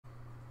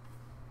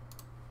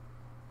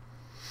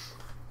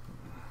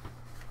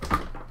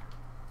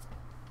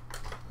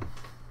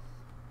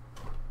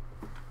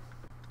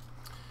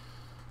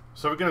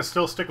So we're going to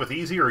still stick with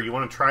easy, or you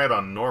want to try it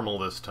on normal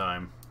this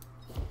time?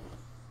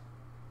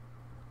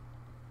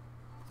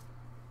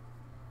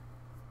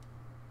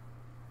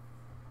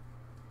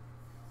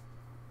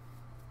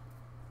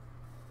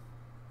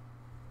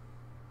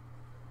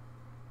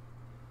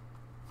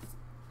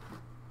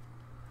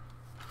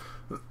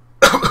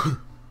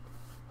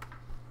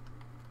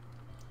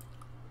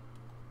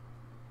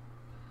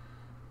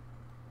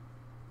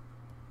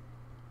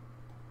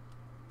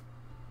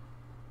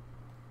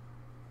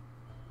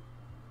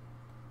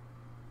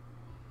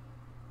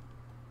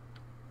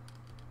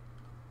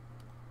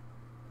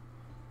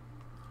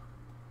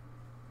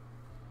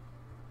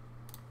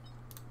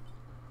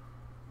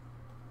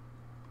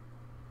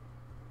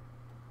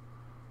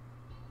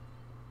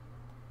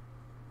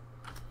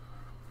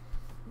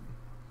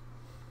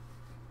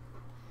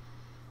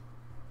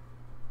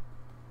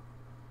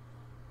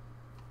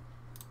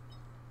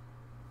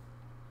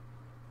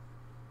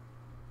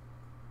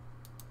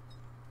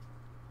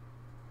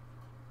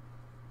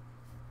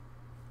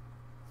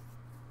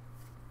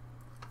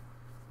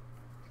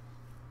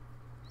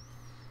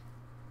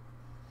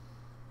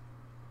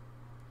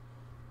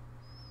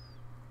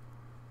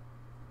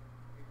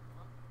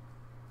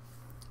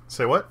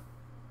 Say what?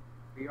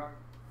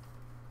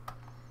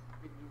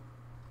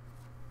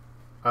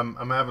 I'm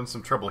having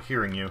some trouble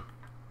hearing you.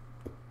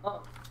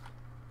 Oh.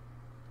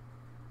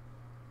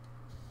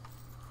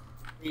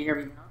 Can you hear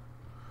me now?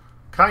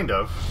 Kind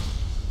of.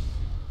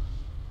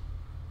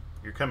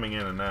 You're coming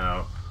in and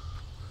out.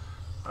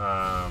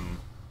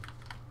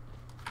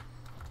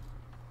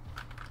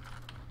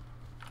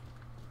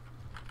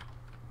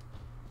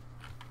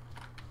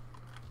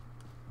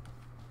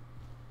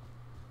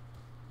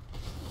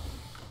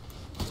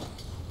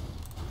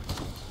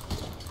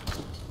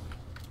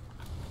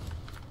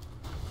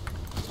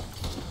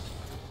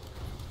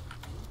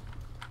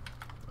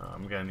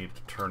 I'm gonna need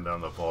to turn down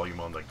the volume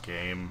on the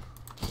game.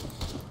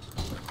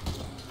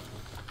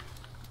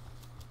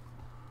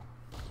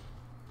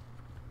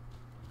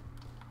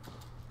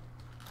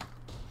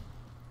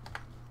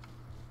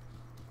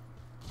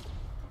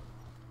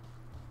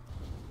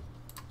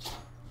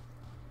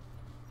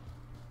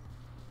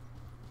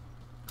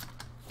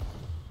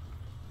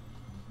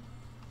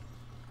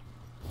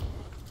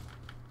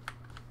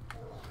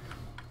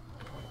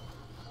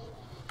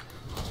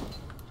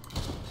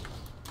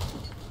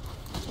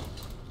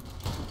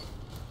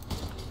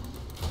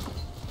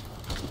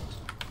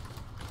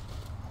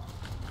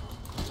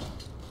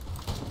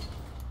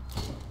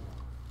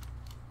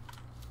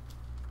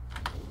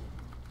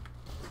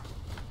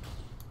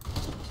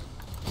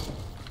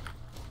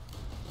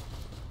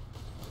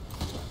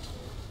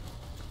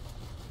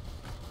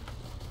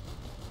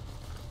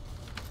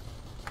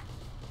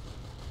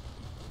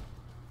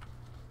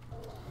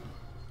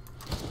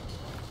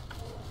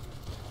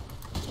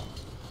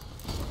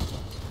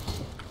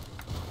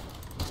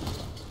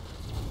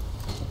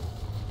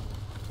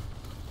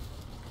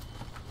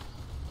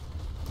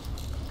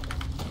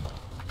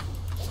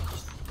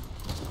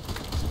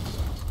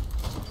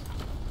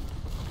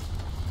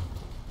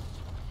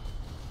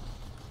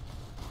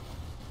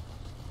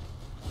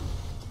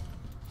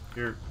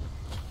 Here.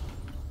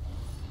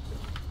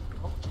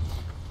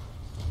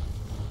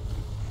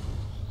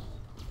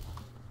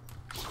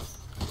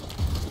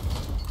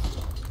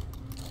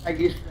 I'm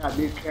used to that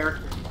new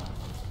character.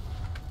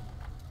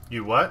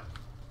 You what?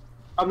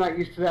 I'm not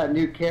used to that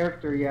new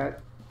character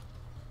yet.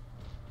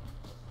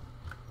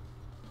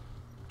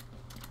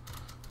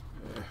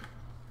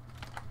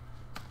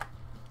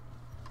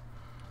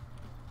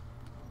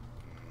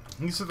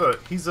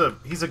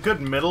 He's a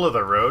good middle of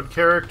the road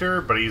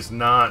character, but he's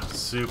not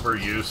super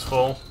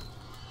useful.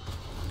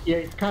 Yeah,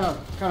 it's kind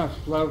of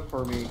slow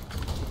for me.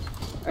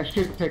 I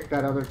should pick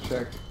that other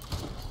chick.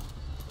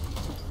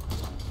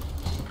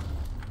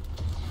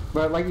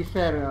 But like you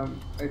said,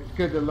 it's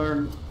good to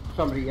learn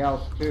somebody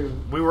else too.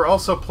 We were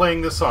also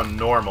playing this on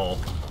normal.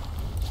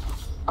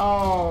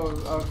 Oh,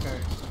 okay.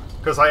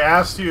 Because I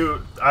asked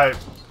you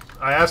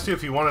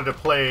if you wanted to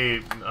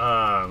play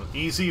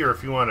easy or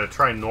if you wanted to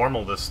try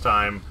normal this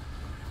time.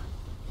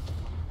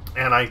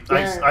 And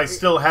I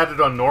still had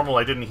it on normal.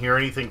 I didn't hear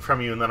anything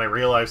from you, and then I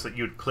realized that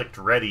you'd clicked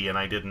ready, and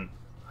I didn't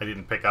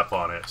pick up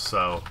on it.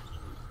 So.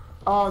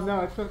 Oh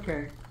no, it's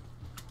okay.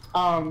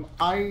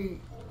 I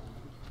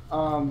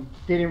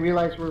didn't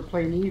realize we were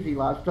playing easy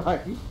last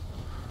time.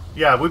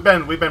 Yeah, we've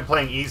been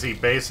playing easy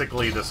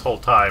basically this whole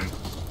time.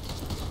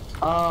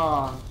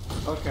 Ah,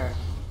 okay.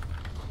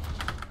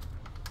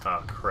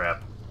 Oh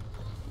crap.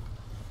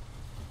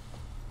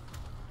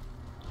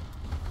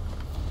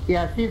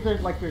 Yeah, it seems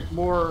like there's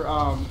more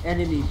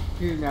enemies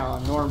too now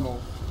on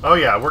normal. Oh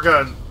yeah,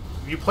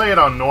 you play it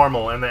on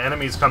normal, and the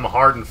enemies come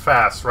hard and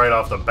fast right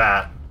off the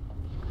bat.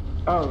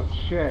 Oh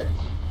shit!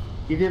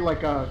 You did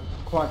like a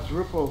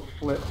quadruple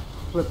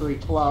flippity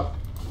flop.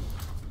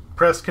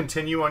 Press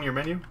continue on your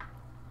menu.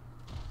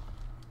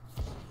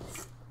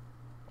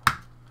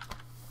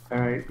 All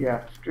right,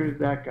 yeah, screw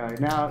that guy.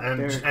 Now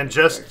and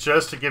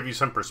just to give you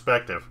some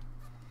perspective,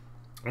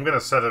 I'm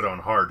gonna set it on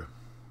hard.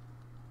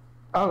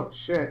 Oh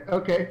shit.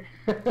 Okay.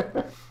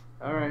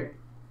 All right.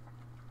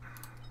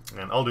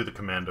 And I'll do the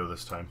commando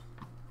this time.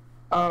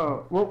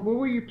 Oh, what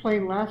were you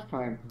playing last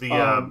time?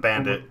 The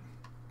bandit.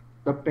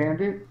 The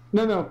bandit?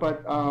 No, no,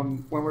 but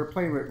when we're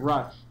playing with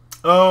Russ.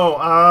 Oh,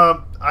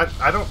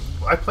 I don't.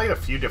 I played a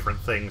few different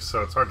things,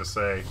 so it's hard to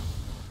say.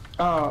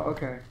 Oh,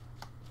 okay.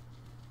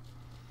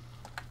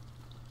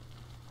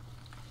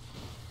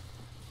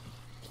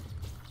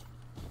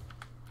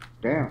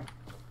 Damn.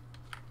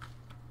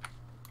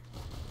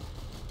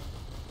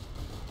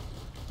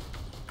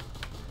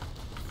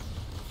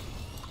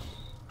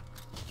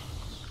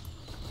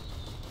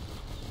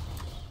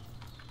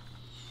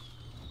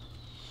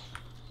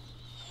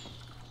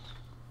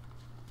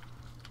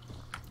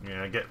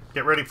 Yeah,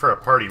 get ready for a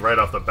party right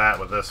off the bat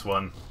with this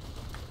one.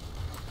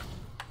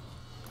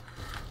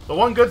 The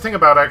one good thing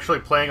about actually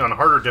playing on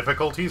harder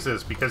difficulties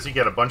is because you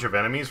get a bunch of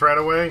enemies right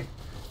away,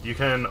 you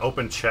can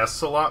open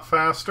chests a lot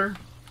faster.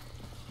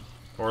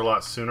 Or a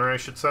lot sooner, I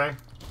should say.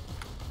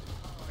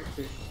 I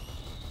see.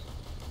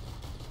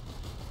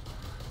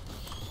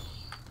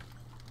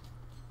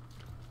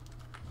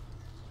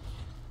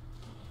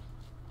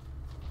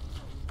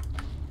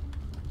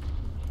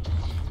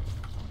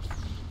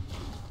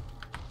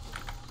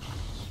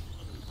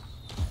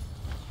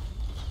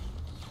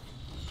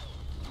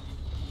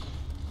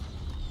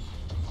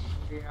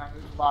 Yeah,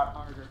 it's a lot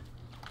harder.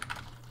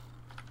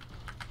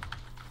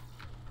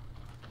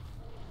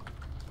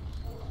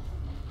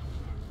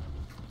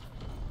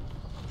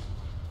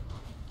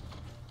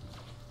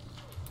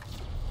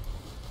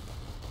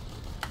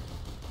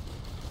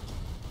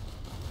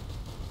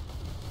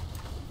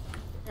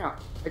 Yeah,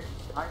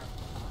 I,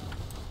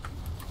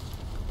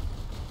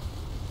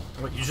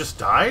 What, you just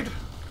died?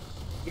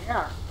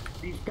 yeah.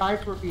 These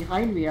guys were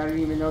behind me. I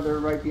didn't even know they were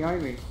right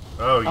behind me.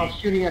 Oh, I was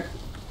shooting at.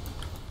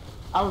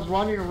 I was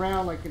running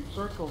around like in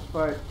circles,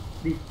 but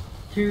these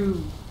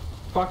two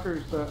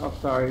fuckers. I'm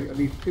sorry,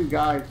 these two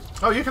guys.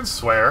 Oh, you can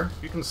swear.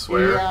 You can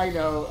swear. Yeah, I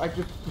know. I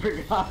just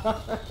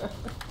forgot.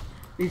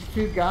 These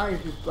two guys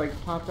just like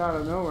popped out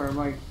of nowhere. I'm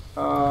like,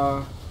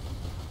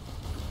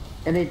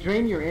 and they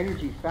drain your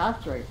energy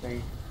faster, I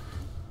think.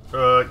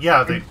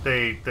 Yeah,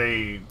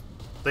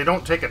 they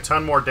don't take a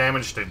ton more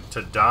damage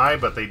to die,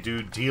 but they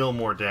do deal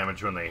more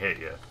damage when they hit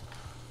you.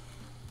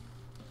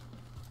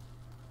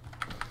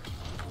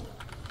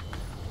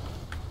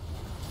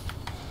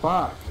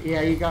 Fuck.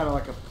 Yeah, you got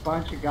like a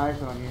bunch of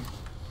guys on you.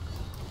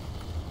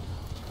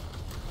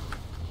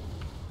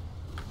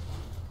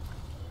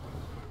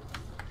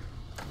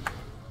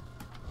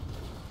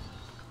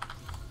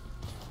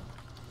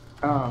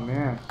 Oh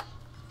man.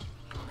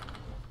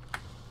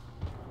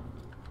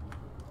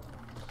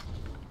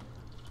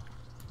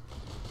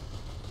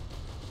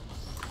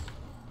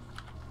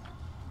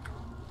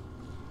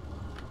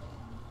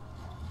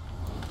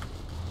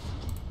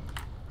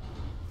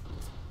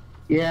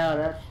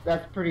 Yeah,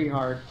 that's pretty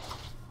hard.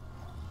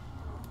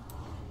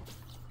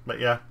 But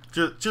yeah,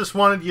 just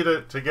wanted you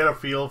to get a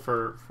feel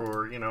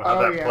for you know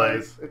how that Yeah,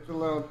 plays. it's a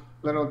little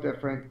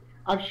different.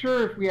 I'm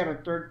sure if we had a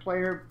third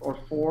player or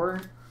four,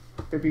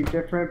 it'd be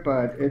different,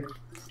 but it's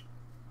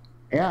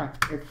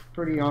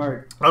pretty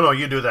hard. Oh no,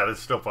 you do that. It's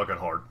still fucking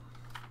hard.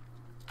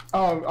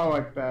 Oh, I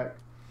bet.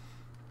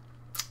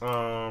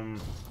 Um,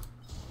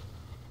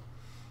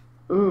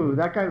 Ooh,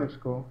 that guy looks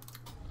cool.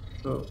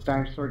 The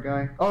dinosaur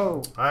guy.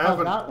 Oh,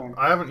 how's that one?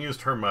 I haven't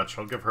used her much.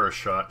 I'll give her a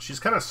shot. She's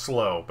kind of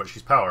slow, but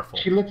she's powerful.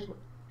 She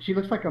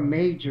looks like a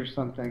mage or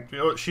something. You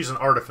know, she's an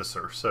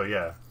artificer, so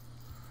yeah.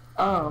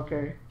 Oh,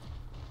 okay.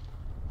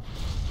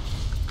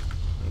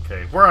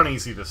 Okay, we're on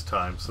easy this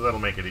time, so that'll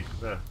make it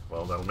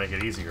well, that'll make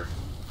it easier.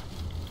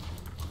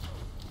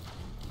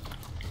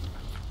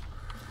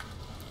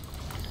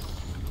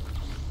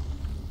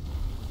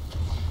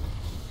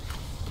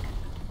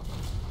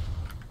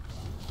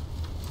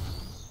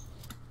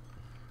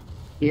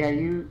 Yeah,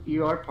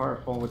 you are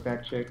powerful with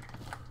that chick.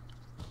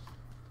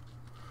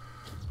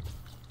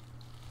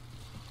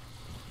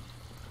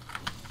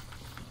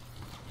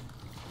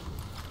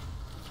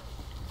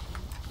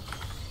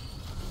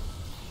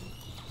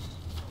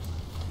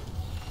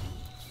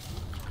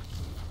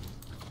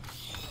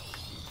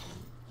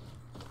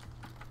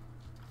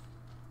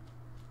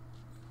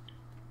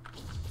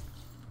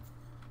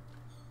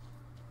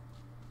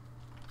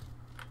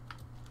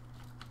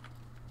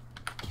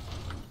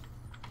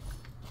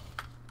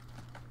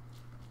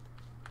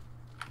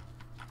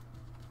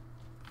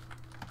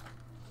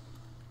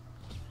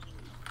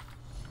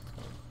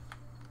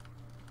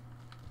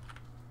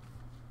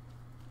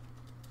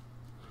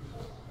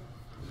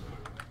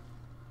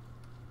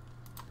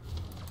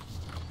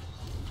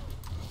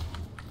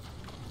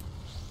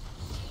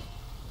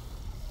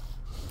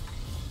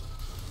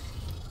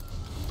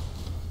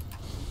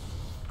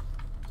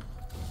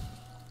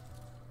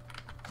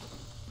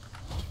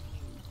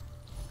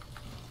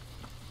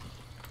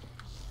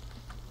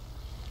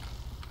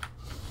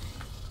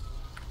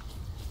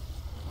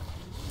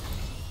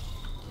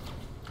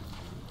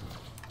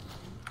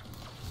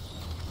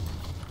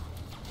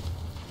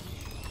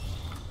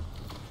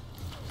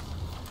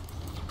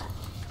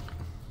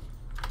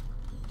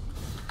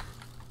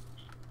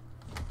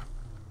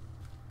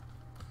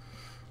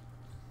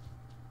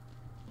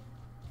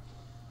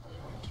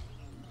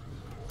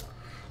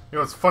 You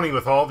know, it's funny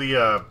with all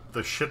the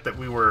shit that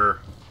we were.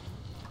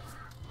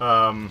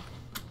 Oh,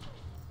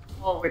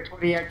 with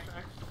 20XX.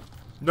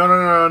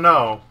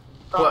 No.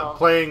 Oh.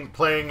 Playing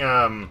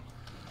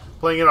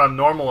it on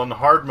normal and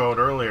hard mode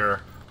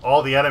earlier.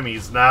 All the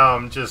enemies. Now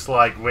I'm just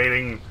like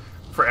waiting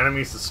for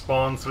enemies to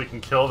spawn so we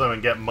can kill them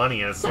and get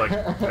money. And it's like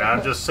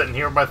I'm just sitting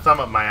here with my thumb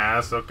up my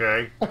ass.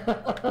 Okay.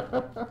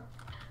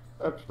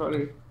 That's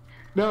funny.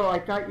 No, I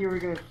thought you were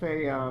gonna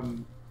say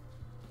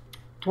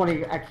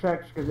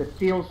 20XX because it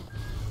feels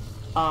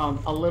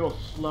a little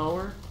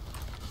slower.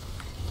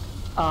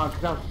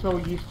 Because I was so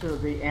used to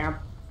the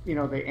amp,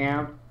 the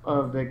amp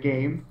of the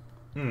game.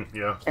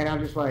 Yeah. And I'm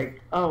just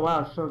like, oh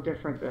wow, it's so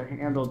different to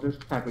handle this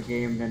type of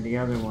game than the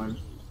other one.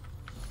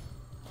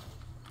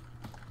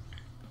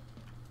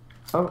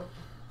 Oh.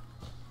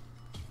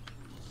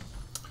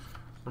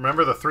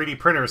 Remember, the 3D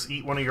printers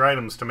eat one of your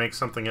items to make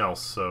something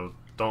else, so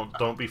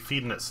don't be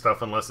feeding it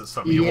stuff unless it's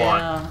something you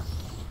want.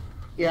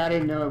 Yeah, I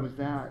didn't know it was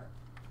that.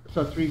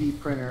 So 3D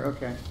printer,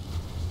 okay.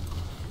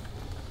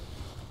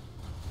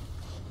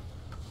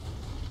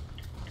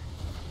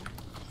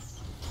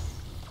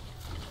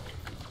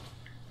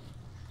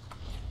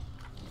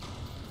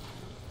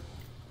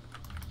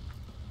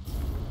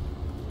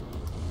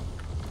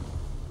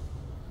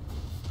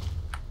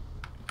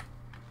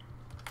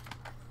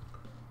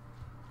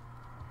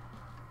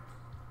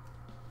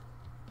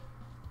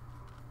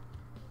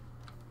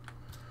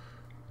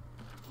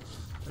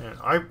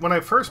 When I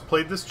first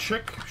played this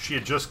chick, she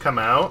had just come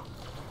out,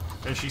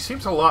 and she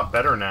seems a lot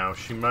better now.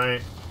 She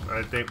might,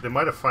 they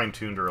might have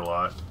fine-tuned her a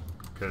lot,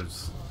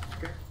 because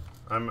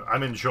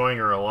I'm enjoying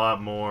her a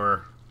lot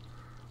more.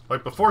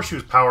 Like before, she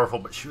was powerful,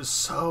 but she was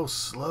so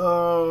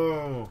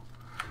slow.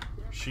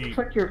 Looks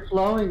like you're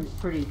flowing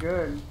pretty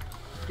good.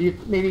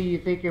 Maybe you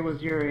think it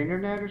was your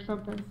internet or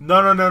something?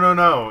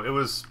 No. It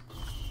was.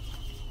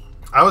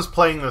 I was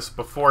playing this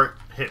before it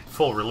hit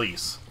full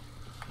release.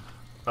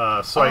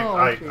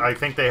 I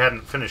think they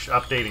hadn't finished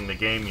updating the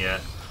game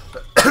yet.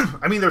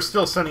 I mean, they're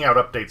still sending out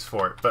updates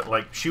for it, but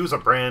like she was a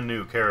brand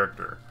new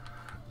character.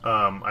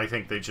 I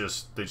think they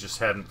just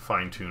hadn't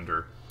fine-tuned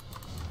her.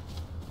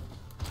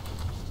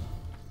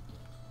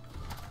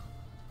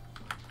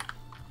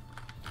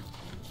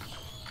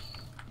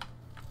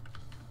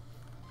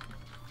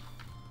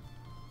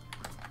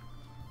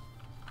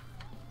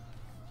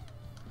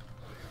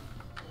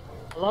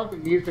 I love the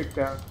music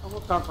though. It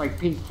almost sounds like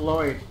Pink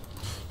Floyd.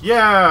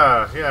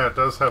 Yeah, it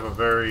does have a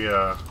very,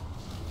 it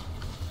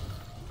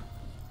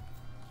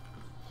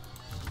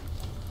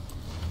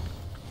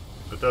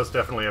does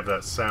definitely have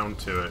that sound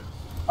to it.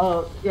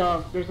 Oh,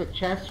 yeah, there's a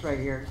chest right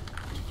here.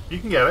 You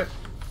can get it.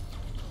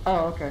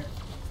 Oh, okay.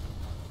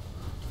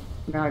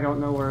 Now I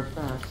don't know where it's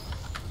at.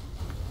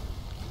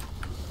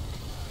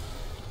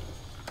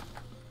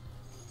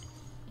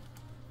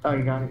 Oh,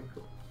 you got it.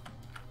 Cool.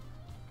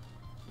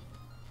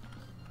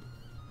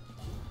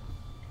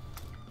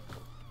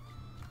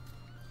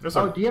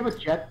 Do you have a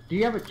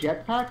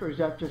jetpack, or is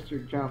that just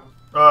your jump?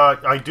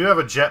 I do have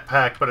a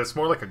jetpack, but it's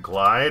more like a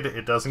glide.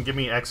 It doesn't give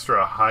me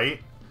extra height.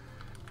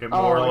 It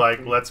more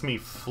like lets me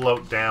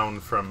float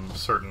down from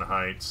certain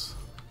heights.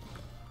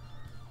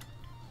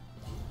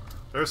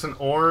 There's an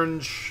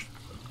orange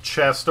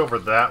chest over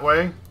that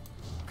way.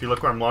 If you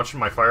look where I'm launching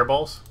my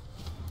fireballs.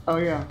 Oh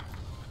yeah.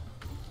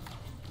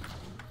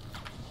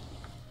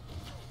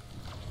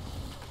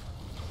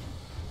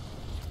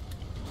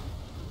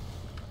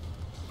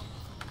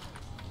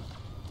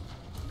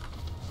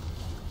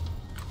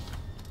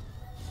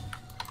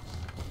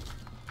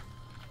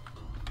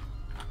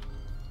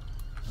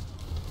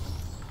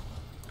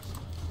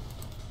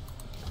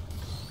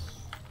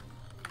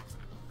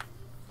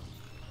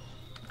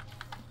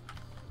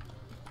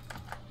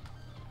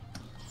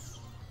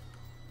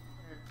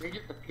 They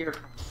just appear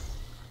from...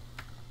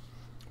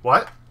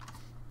 What?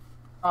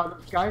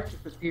 Those guys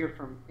just appear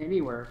from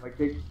anywhere. Like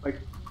they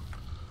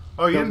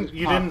Oh,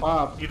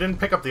 you didn't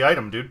pick up the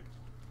item, dude.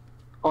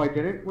 Oh, I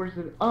didn't. Where's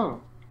it? Oh.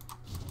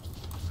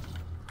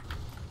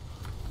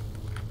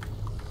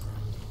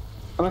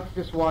 I must have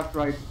just walked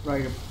right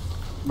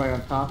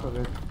on top of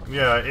it.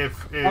 Yeah,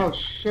 Oh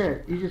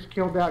shit! You just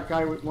killed that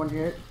guy with one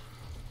hit.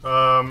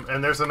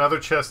 And there's another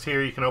chest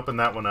here. You can open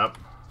that one up.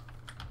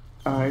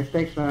 Alright,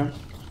 thanks, man.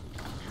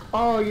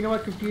 Oh, you know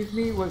what confused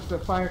me was the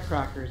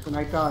firecrackers, and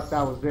I thought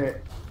that was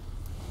it.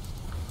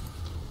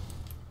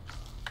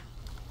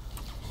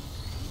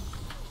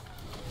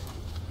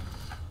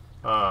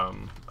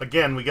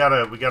 Again, we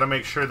gotta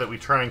make sure that we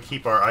try and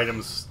keep our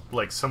items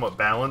like somewhat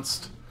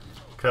balanced,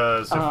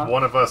 because if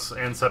one of us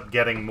ends up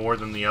getting more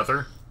than the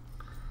other,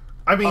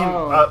 I mean,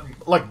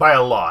 like by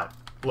a lot,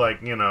 like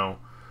Russ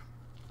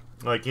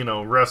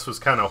was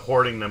kind of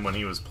hoarding them when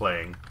he was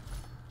playing.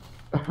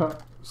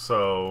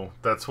 So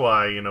that's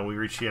why, we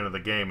reached the end of the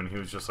game and he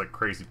was just like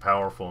crazy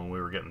powerful and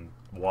we were getting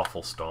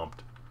waffle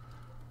stomped.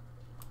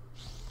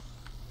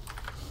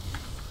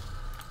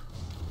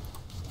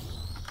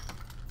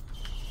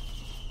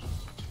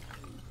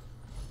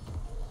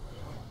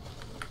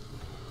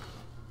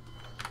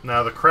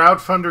 Now, the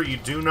crowdfunder, you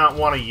do not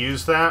want to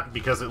use that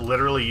because it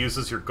literally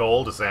uses your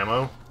gold as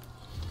ammo.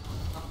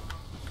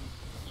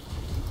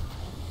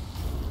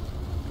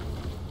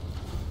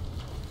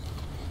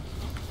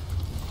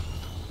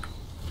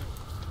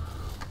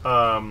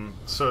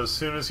 So as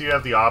soon as you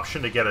have the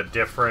option to get a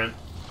different,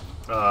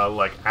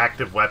 like,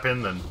 active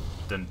weapon,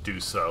 then do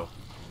so.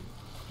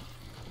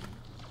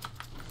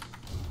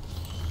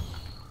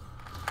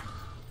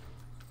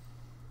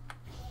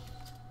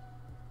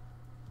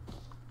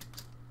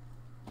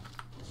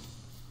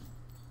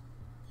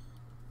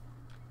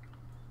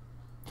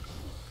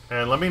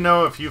 And let me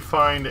know if you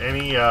find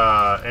any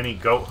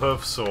goat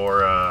hoofs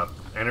or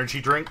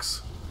energy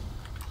drinks.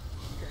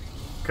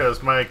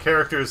 Because my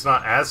character is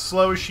not as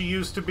slow as she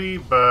used to be,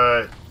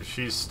 but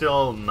she's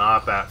still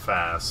not that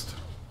fast.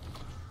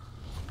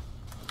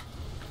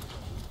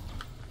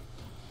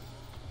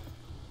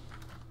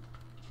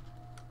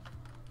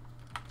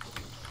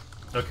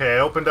 Okay, I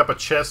opened up a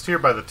chest here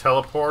by the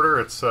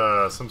teleporter. It's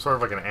some sort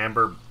of like an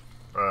amber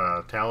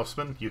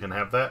talisman. You can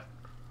have that.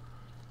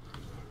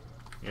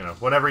 You know,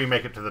 whenever you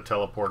make it to the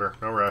teleporter.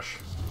 No rush.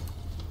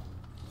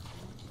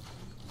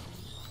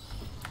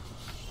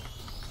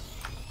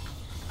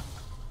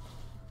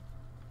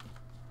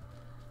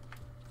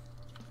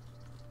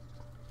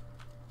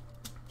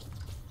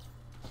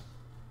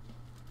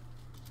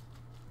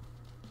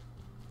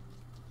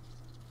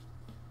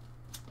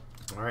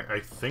 Alright, I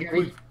think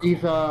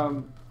these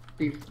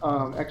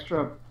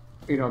extra,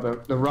 you know,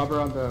 the rubber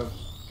on the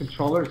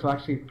controller is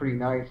actually pretty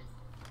nice.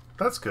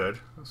 That's good.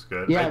 That's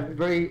good. Yeah,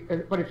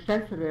 but it's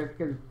sensitive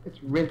because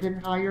it's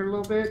risen higher a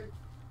little bit,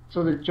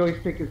 so the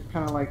joystick is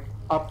kind of like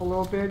up a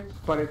little bit,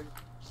 but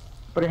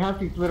it has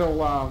these little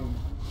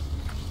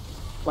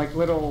like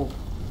little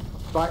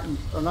buttons,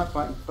 or not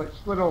buttons, but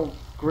just little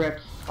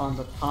grips on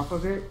the top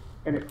of it,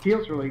 and it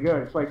feels really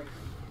good. It's like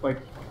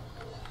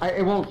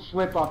it won't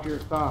slip off your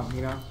thumb,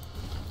 you know.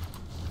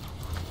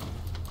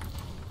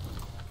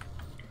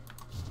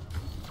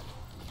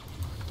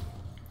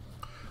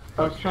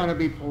 I was trying to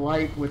be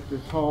polite with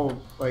this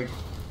whole, like,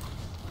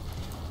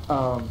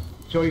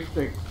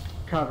 joystick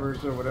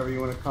covers or whatever you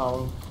want to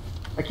call them.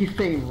 I keep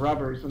saying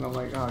rubbers, and I'm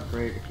like, oh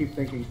great. I keep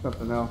thinking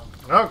something else.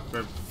 Oh,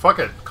 fuck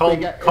it. Call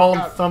them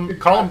thumb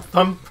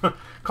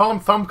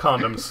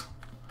condoms.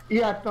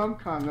 Yeah, thumb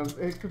condoms,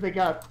 because they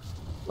got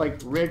like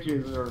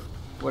ridges or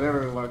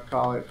whatever you want to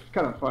call it. It's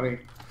kind of funny.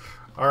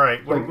 All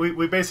right, like,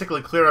 we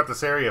basically cleared out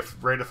this area.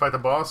 Ready to fight the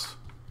boss?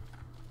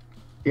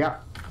 Yeah,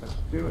 let's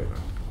do it.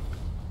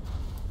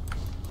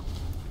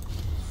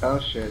 Oh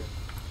shit.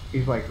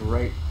 He's like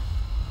right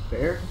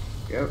there?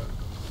 Yep.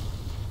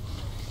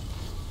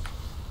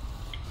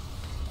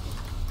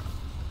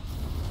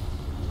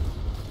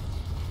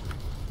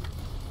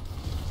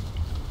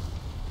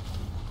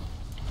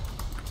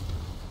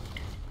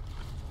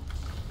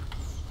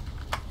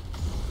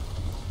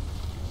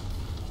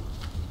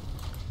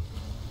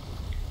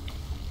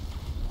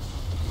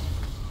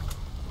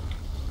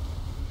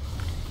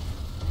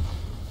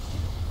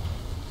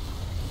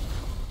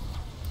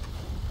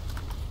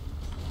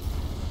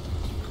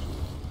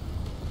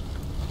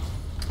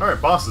 Alright,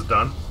 boss is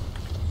done.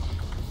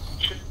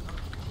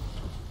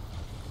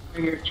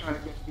 You're trying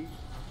to get these.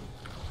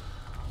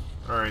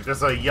 Alright,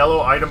 there's a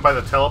yellow item by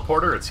the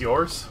teleporter. It's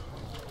yours.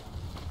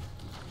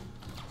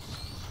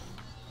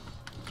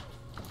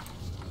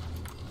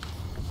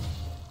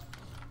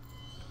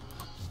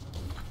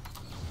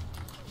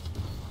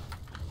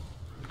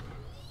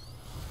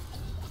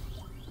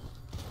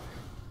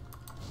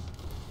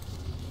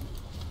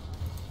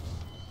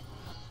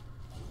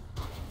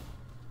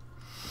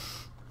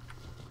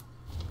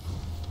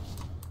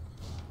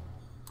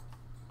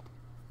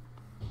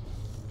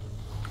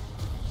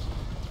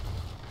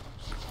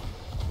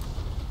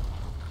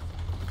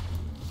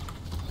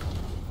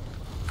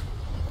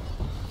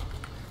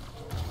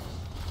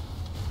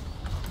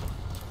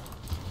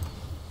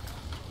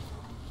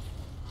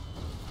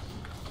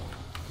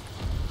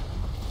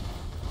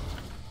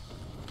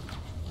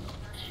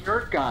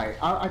 Your guy.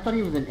 I thought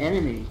he was an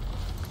enemy.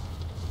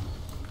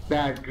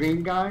 That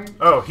green guy.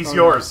 Oh, he's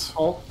yours.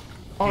 Oh,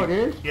 it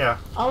is? Yeah.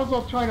 I was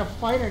all trying to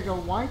fight it and go,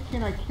 why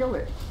can't I kill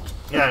it?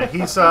 Yeah,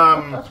 he's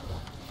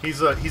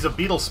a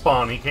beetle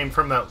spawn. He came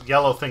from that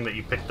yellow thing that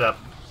you picked up.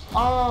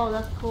 Oh,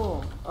 that's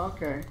cool.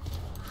 Okay.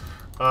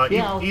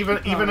 Yeah,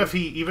 even if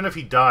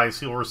he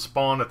dies, he'll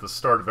respawn at the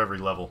start of every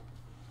level.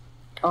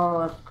 Oh,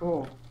 that's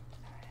cool.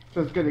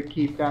 So it's good to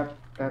keep that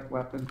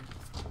weapon.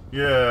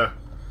 Yeah.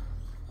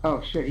 Oh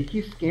shit, he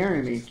keeps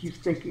scaring me. I keep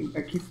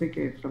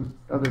thinking it's some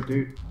other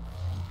dude.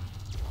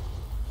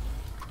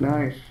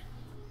 Nice.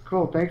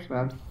 Cool, thanks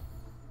man.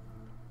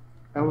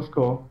 That was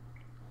cool.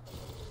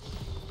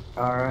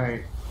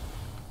 Alright.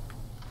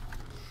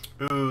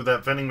 Ooh,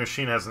 that vending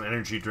machine has an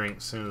energy drink.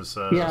 As soon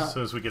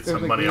as we get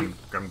some money,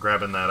 I'm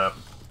grabbing that up.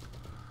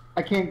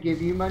 I can't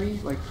give you money?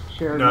 Like,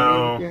 share no,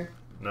 money with you?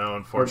 No,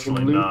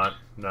 unfortunately not.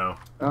 No.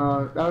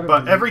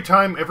 But every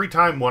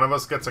time one of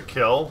us gets a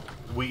kill,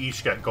 we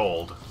each get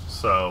gold.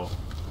 So.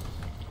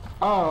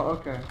 Oh,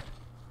 okay.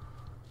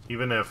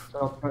 Even if.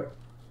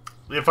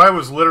 if I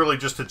was literally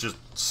just to just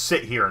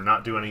sit here and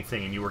not do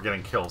anything and you were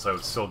getting kills, I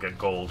would still get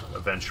gold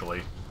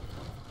eventually.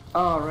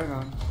 Oh, right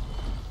on.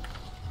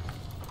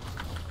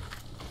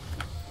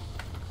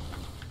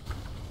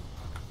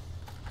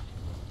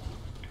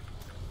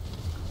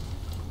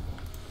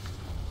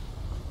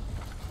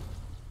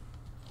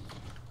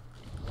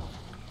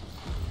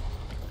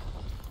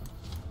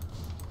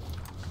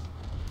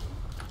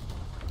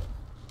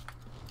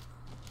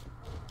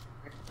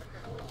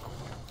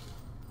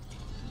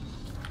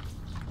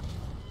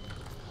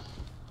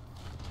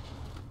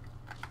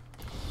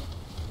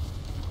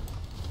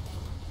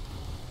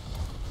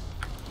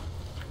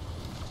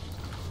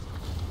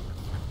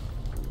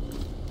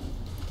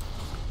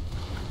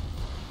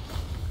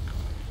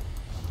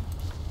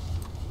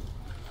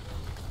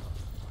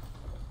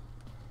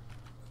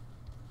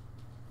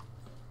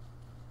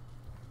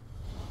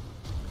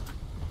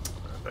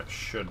 That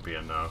should be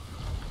enough.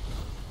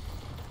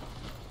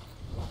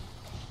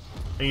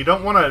 And you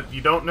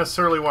don't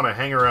necessarily want to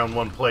hang around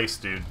one place,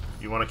 dude.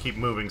 You want to keep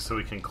moving so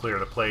we can clear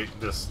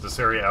this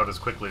area out as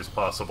quickly as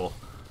possible.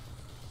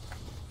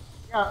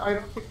 Yeah, I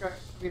don't think I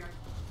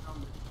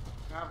found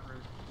the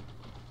cavern.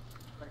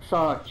 I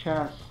saw a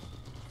chest.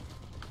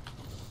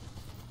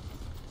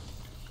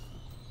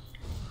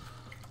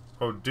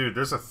 Oh, dude,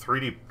 there's a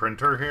 3D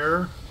printer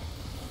here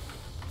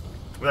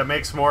that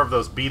makes more of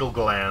those beetle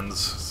glands.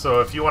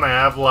 So if you want to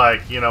have,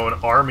 like, you know, an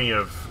army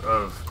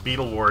of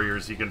beetle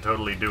warriors, you can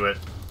totally do it.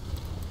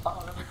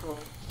 Oh, that's cool.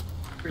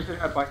 Is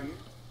it by you?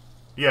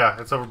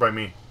 Yeah, it's over by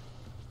me.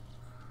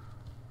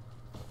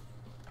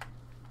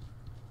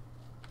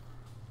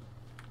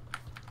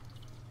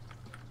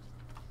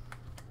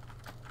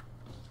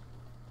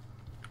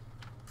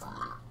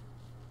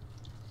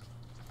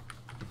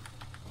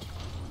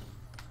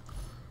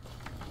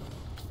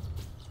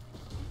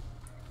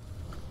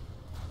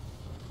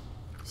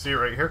 See it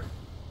right here?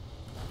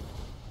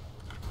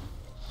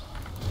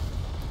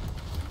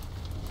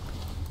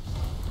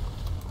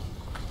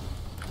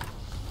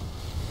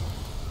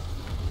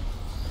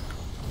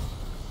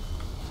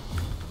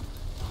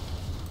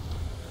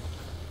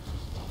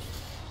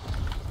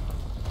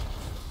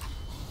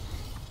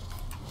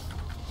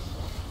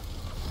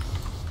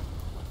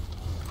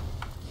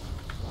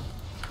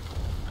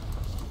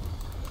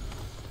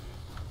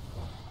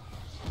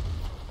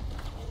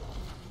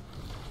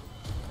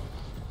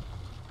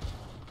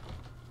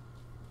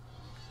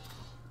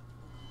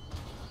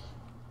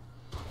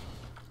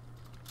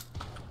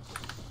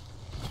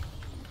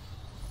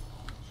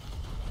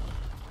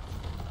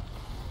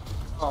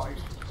 Oh, I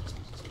see.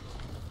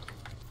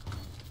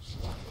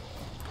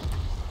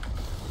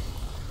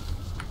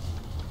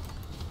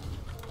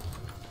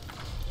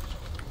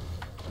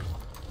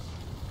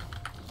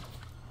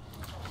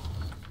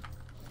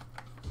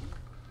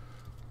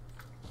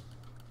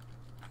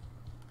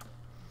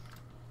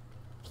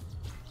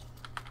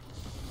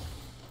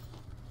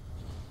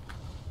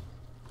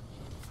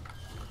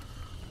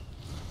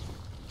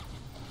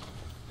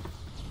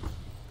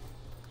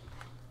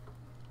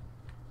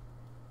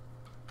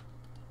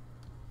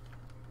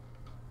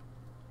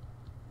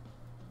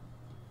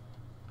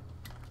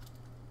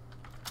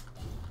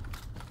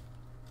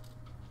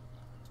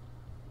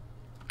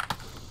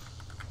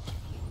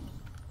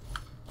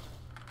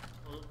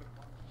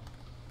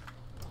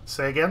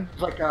 Say again?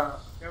 It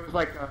was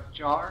like a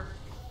jar,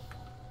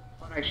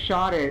 but I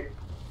shot it,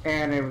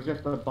 and it was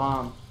just a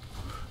bomb.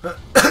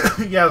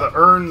 Yeah, the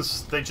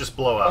urns, they just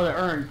blow up. Oh, the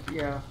urn,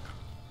 yeah.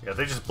 Yeah,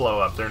 they just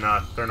blow up. They're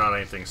not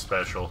anything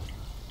special.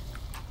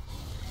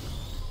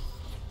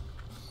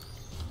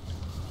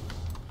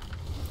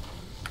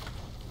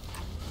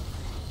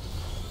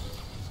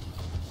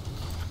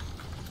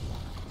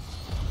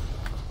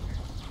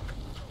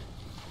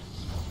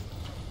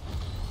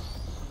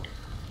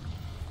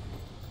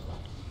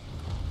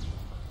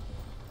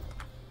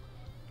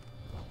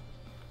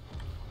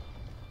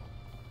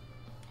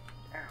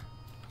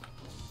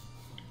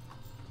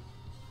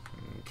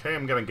 Okay,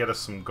 I'm gonna get us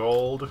some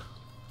gold.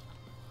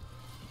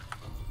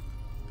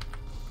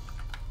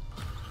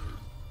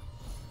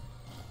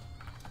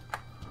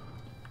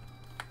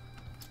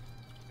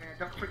 Yeah,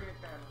 don't forget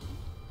that.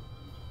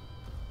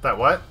 That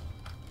what?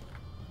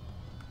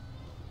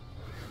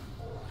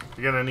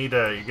 You're gonna need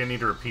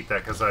to repeat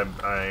that because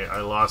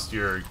I lost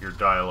your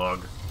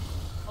dialogue.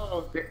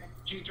 Oh, the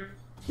energy drink?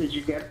 Did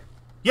you get it?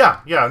 Yeah,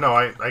 no,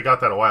 I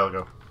got that a while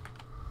ago.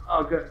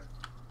 Oh, good.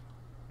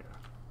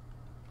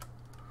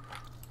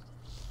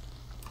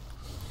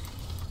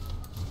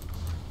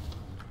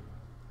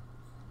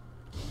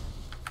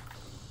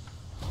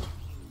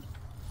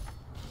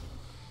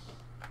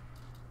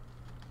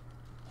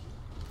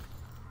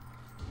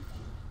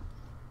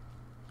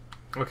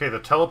 Okay, the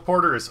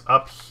teleporter is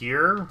up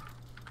here.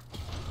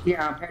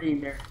 Yeah, I'm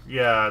heading there.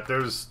 Yeah,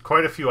 there's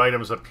quite a few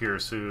items up here,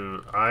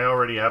 so I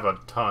already have a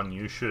ton.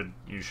 You should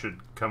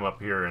come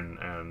up here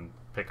and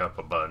pick up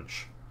a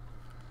bunch.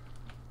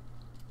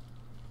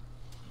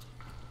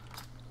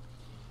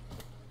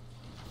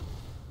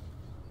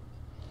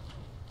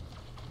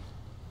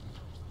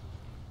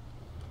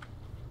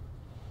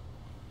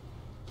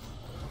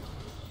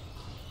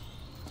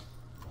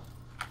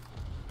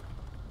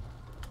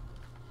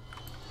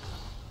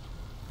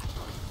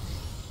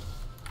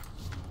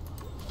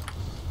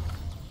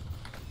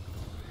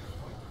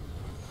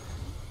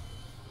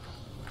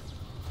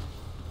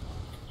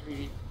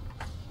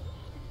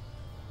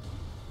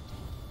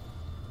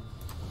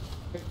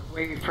 take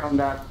away from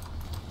that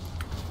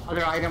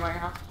other item I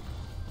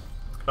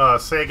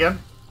have? Say again?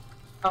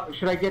 Oh,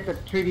 should I get the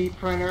 3D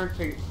printer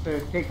to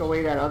take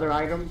away that other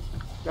item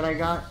that I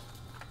got?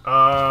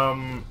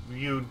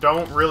 You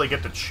don't really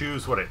get to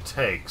choose what it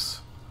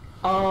takes.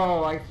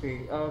 Oh, I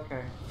see.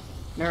 Okay.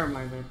 Never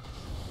mind then.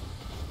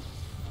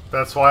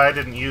 That's why I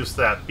didn't use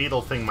that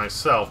beetle thing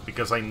myself,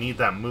 because I need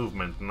that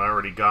movement, and I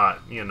already got,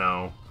 you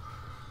know,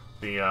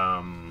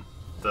 the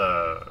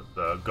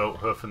goat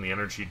hoof and the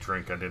energy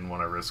drink. I didn't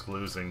want to risk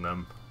losing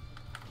them.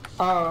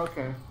 Oh,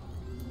 okay.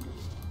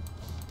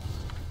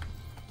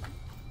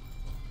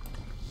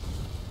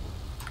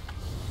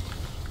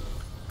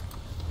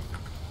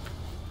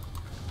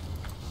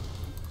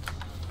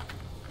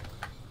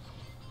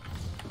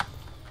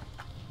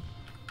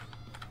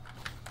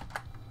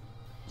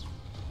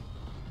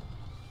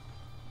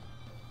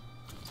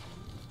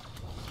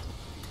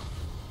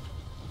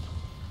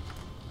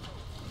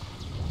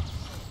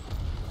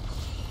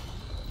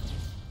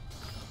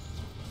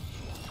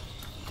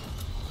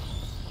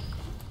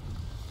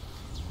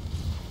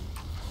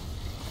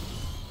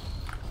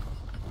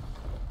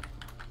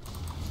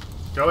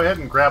 Go ahead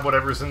and grab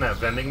whatever's in that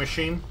vending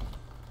machine.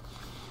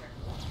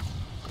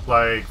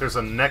 Like, there's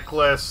a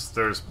necklace,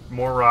 there's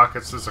more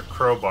rockets, there's a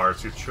crowbar.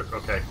 So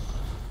okay.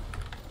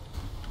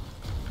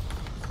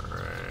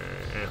 Alright,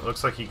 it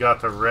looks like you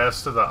got the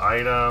rest of the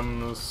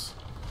items.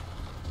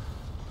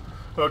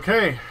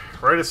 Okay,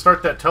 ready to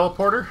start that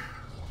teleporter?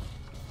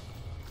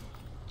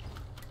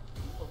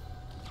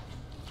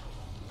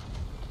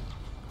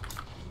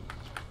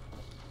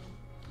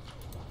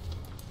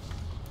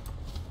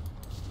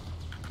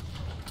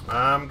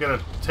 I'm gonna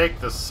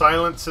take the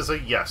silence as a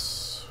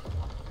yes.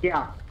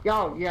 Yeah.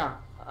 Oh, yeah.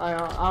 I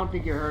don't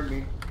think you heard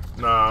me.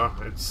 No,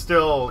 it's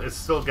still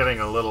getting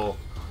a little,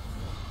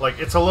 like,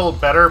 it's a little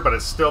better, but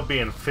it's still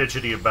being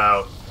fidgety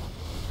about.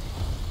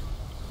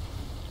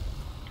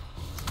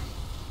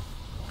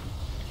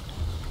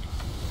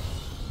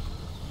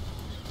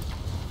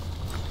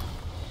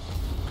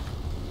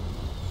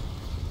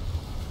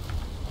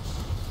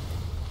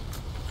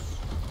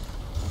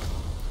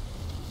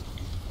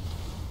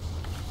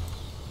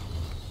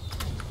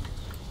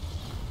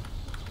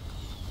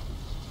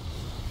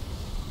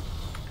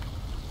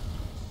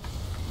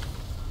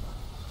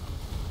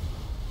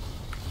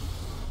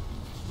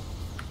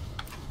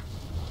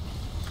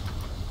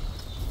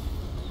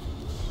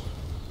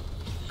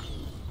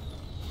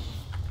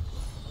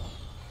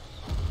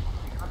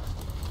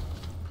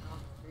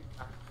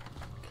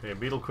 Okay,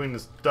 Beetle Queen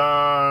is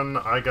done.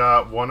 I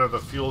got one of the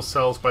fuel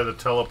cells by the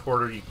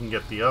teleporter. You can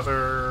get the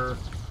other.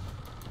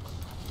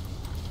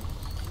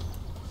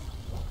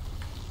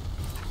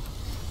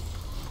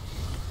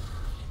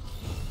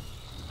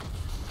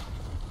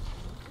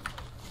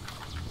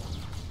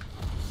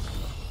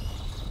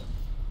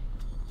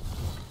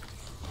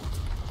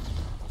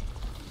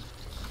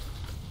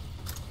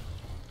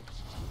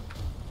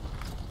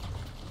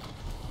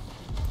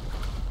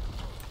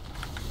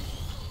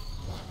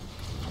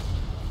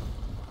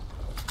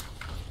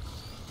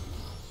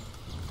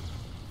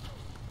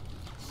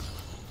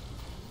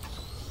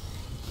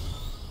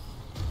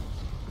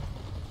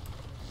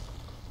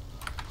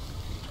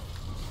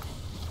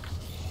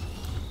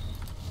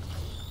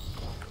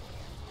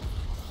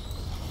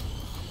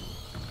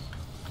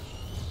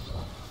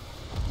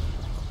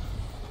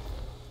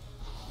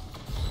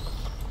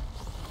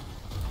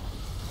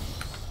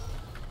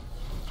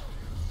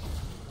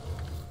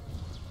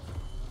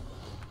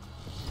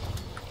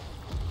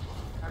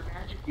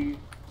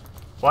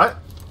 What?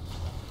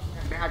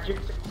 Magic.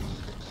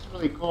 It's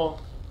really cool.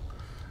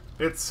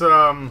 It's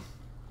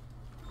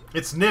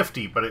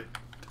nifty, but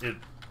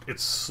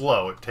it's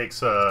slow. It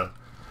takes a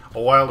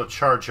while to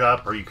charge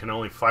up, or you can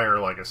only fire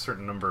like a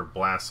certain number of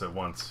blasts at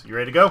once. You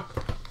ready to go?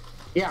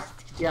 Yeah.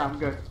 Yeah, I'm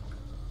good.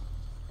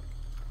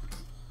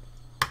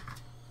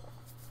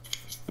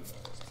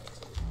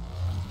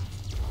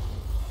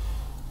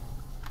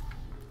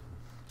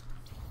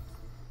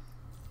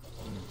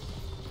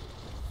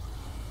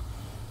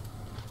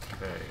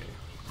 Okay.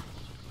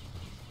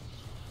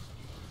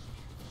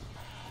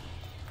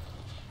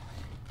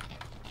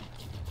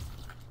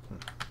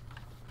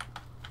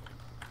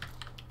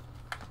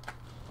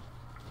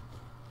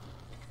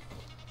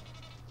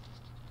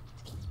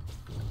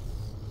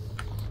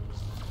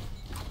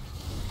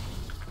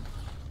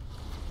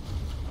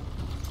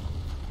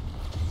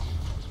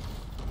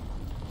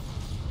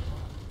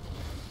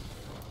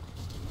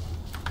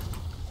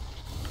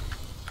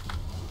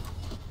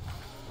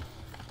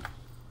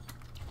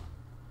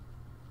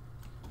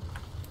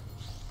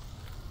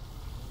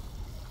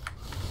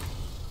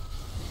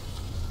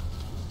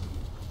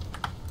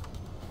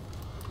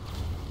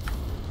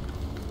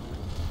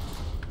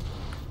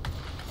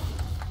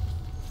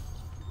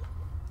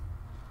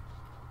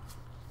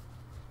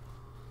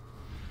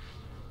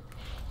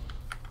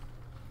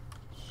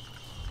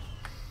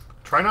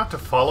 Try not to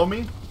follow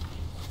me.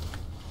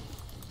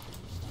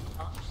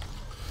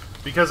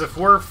 Because if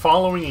we're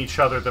following each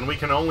other, then we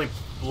can only,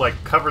 like,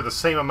 cover the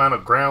same amount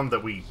of ground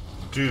that we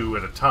do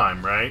at a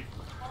time, right?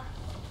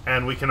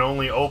 And we can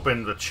only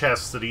open the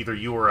chests that either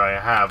you or I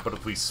have, but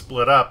if we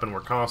split up and we're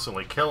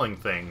constantly killing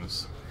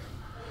things,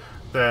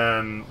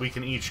 then we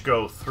can each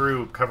go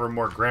through, cover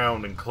more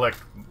ground, and collect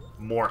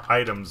more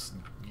items,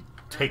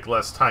 take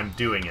less time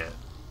doing it.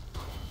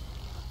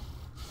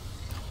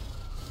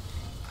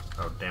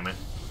 Oh, damn it.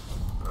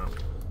 Oh.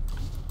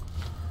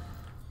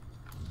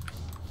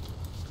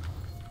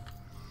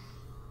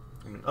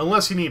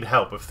 Unless you need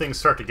help. If things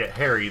start to get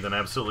hairy, then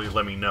absolutely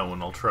let me know,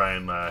 and I'll try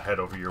and head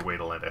over your way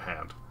to lend a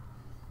hand.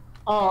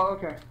 Oh,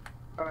 okay.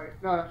 Alright.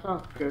 No, that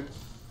sounds good.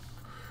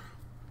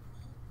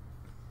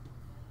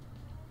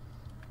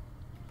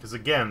 Because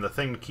again, the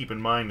thing to keep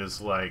in mind is,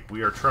 like,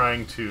 we are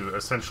trying to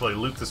essentially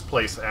loot this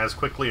place as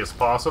quickly as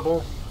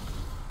possible.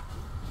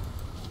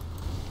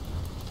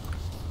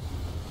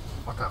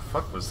 What the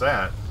fuck was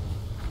that?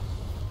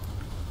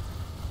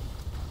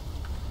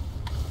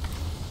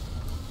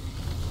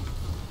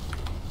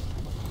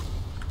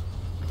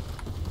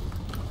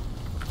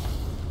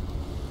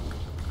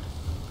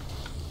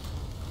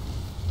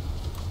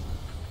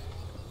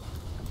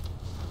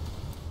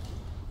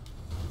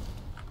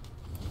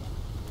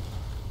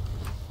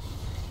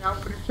 Now,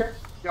 when it says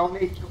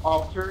donate to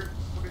altar,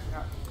 what is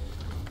that?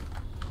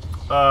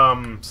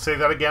 Say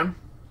that again?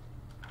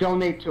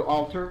 Donate to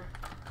altar?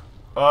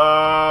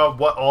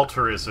 What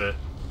altar is it?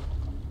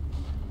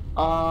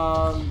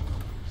 I'll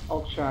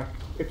check.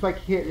 It's like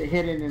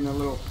hidden in a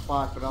little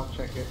spot, but I'll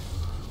check it.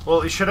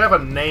 Well, it should have a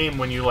name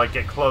when you, like,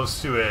 get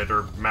close to it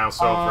or mouse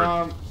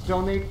over it.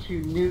 Donate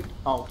to Newt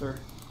altar.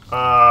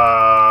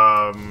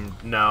 No.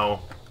 No.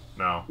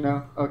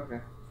 No?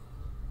 Okay.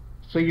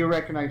 So you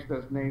recognize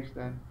those names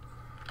then?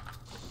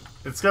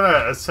 It's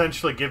gonna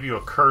essentially give you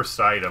a cursed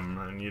item,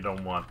 and you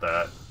don't want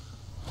that.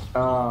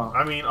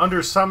 I mean,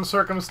 under some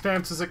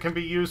circumstances it can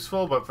be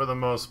useful, but for the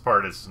most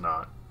part it's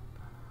not.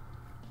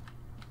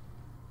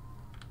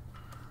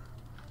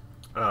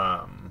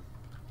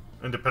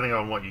 And depending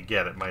on what you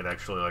get, it might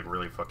actually, like,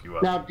 really fuck you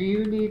up. Now, do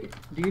you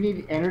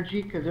need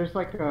energy? Because there's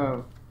like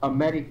a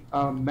medic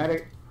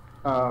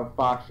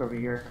box over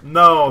here.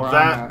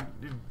 No,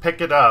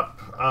 pick it up.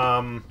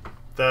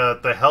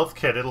 The health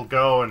kit, it'll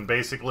go and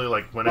basically,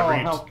 like, whenever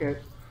health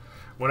kit.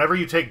 Whenever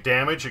you take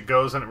damage, it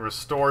goes and it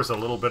restores a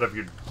little bit of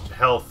your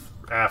health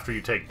after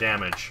you take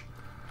damage.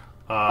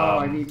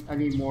 I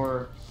need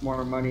more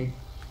money.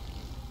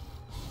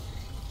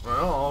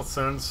 Well, I'll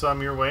send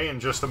some your way in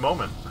just a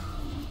moment.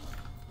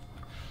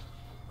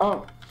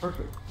 Oh,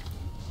 perfect.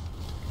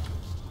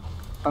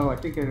 Oh, I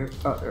think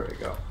oh, there we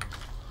go.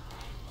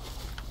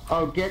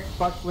 Oh, get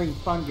bustling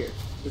fungus.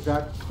 Is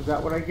that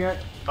what I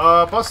get?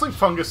 Bustling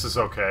fungus is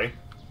okay.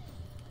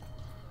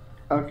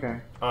 Okay.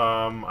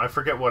 I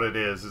forget what it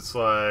is. It's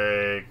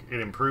like it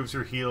improves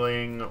your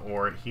healing,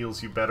 or it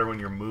heals you better when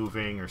you're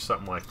moving, or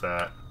something like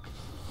that.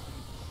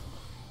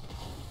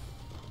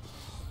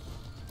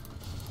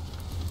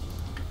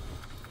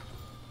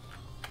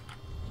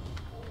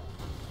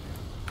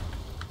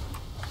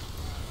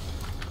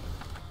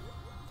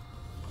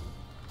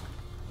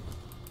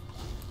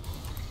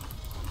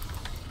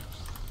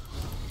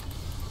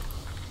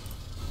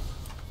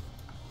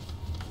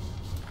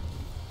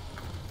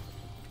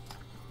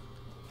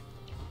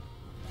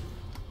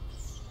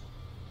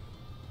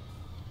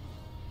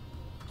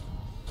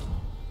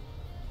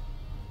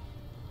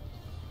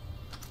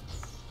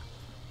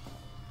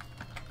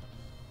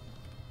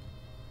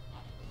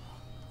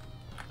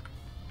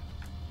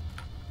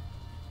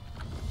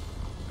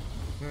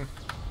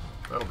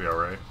 That'll be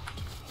alright.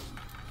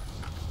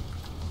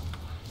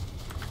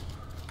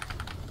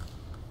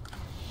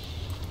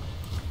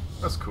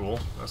 That's cool.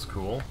 That's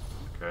cool.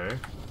 Okay.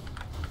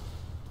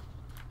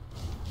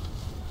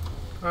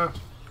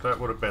 That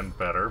would have been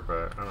better,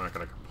 but I'm not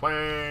gonna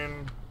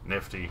complain.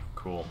 Nifty.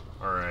 Cool.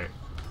 Alright.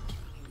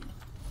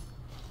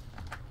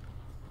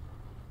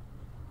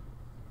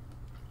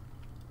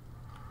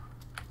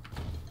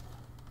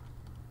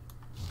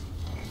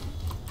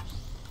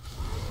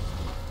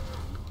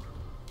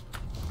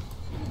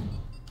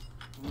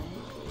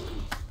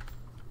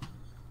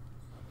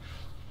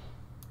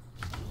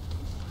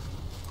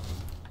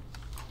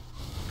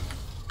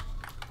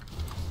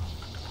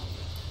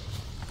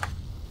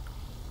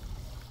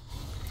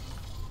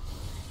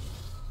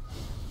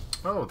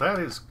 Oh, that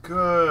is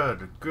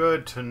good.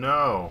 Good to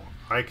know.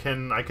 I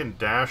can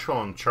dash while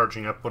I'm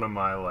charging up one of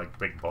my, like,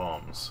 big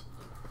bombs.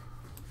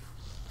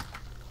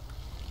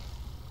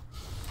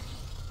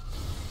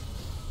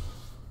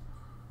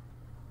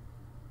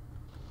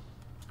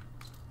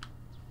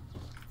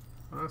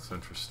 That's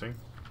interesting.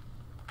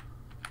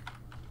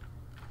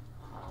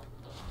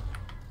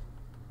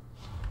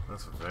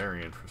 That's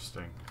very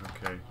interesting.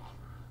 Okay.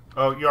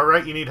 Oh, you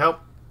alright? You need help?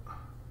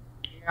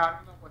 Yeah, I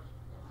don't know what.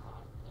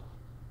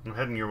 I'm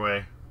heading your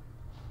way.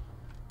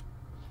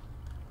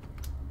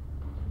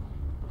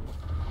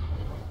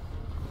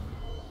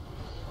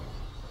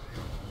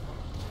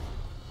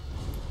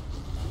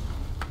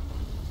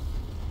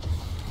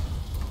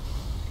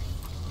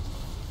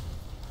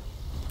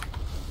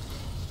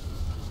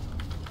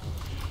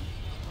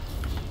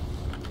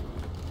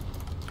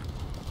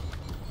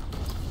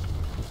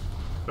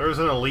 There was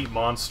an elite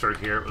monster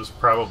here. It was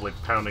probably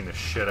pounding the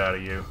shit out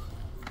of you.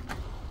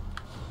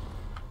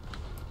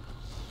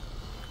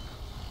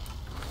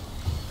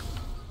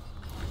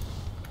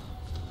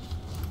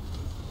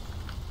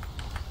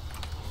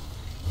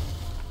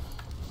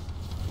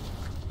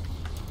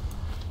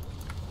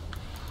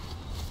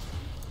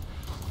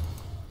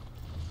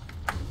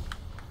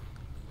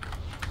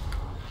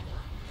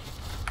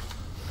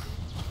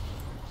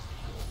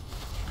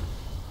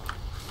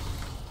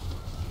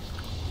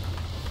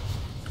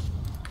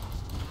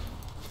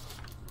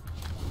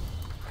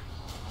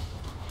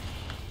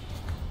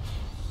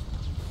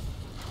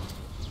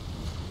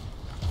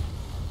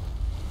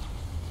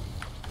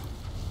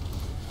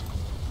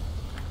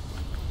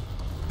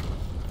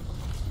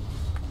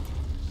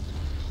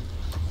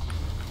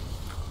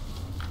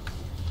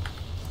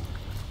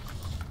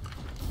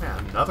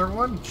 Another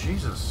one?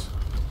 Jesus.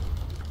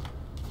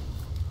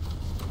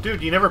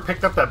 Dude, you never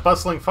picked up that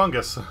bustling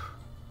fungus.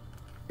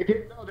 I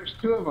didn't know there's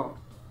two of them.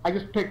 I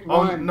just picked Oh,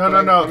 one.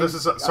 no. This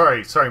is...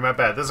 sorry, my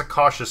bad. This is a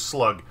cautious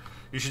slug.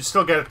 You should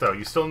still get it, though.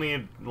 You still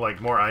need,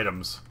 like, more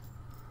items.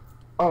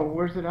 Oh,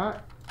 where's it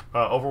at?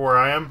 Over where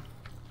I am.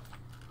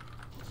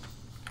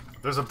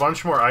 There's a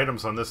bunch more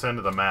items on this end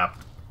of the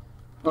map.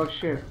 Oh,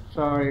 shit.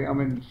 Sorry,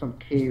 I'm in some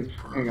cave.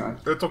 Hang on.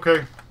 It's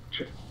okay.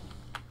 Shit.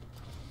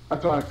 I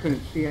thought I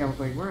couldn't see. I was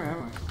like, where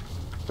am I?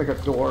 It's like a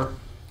door.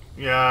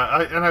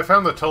 Yeah, and I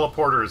found the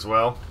teleporter as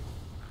well.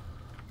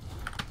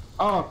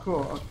 Oh,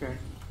 cool. Okay.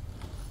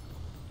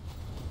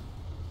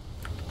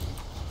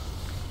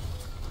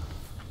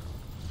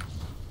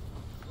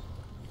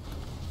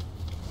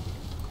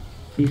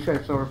 He said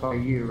it's over by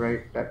you,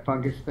 right? That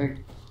fungus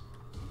thing?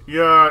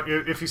 Yeah,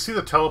 if you see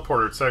the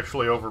teleporter, it's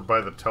actually over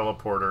by the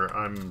teleporter.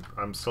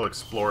 I'm still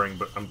exploring,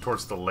 but I'm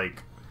towards the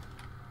lake.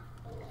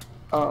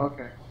 Oh,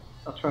 okay.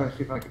 I'll try to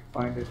see if I can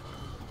find it.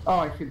 Oh,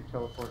 I see the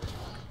teleporter.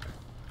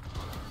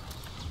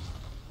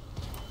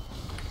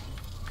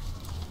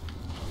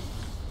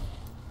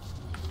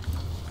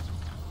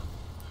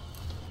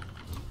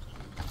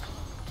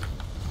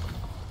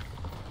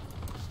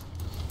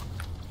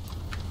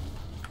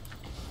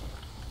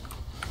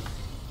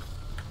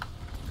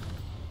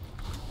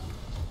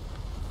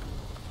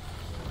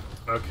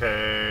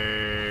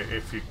 Okay,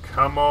 if you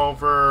come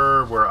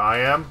over where I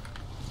am...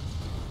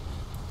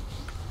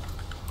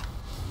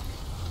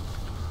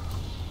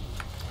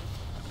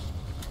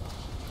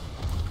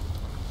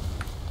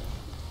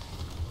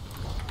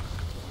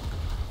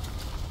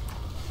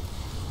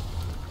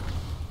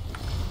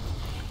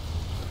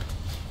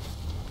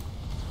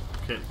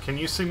 Can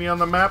you see me on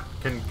the map?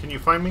 Can you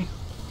find me?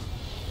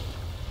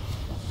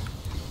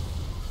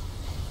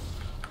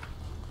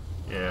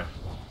 Yeah.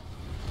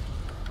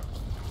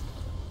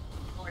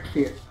 Oh, I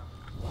see it.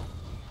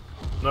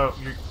 No,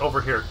 you're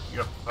over here.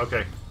 Yep.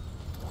 Okay.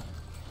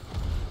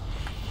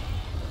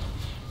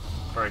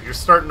 Alright, you're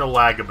starting to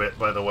lag a bit,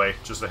 by the way.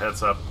 Just a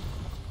heads up.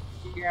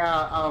 Yeah,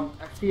 I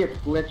see it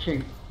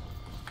glitching.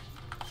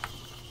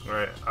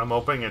 Alright, I'm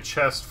opening a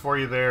chest for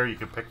you there. You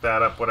can pick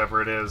that up,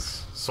 whatever it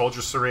is.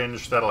 Soldier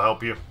syringe, that'll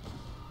help you.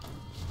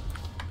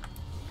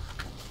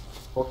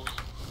 Oops.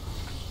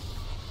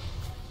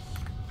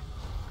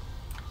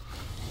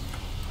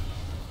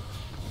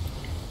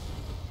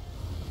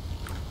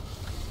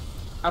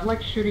 I'd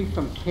like shooting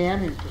some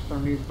cannon for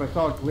some reason, but it's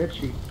all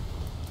glitchy.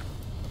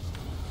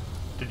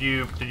 Did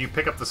you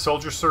pick up the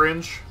soldier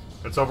syringe?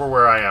 It's over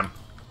where I am.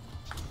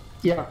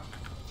 Yeah.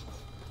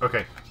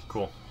 Okay,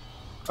 cool.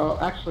 Oh,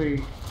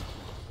 actually,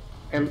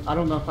 and I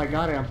don't know if I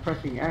got it. I'm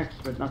pressing X,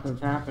 but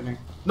nothing's happening.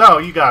 No,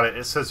 you got it.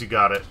 It says you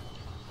got it.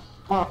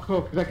 Oh,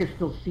 cool, because I can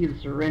still see the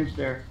syringe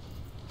there.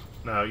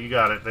 No, you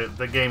got it.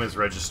 The game is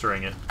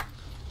registering it.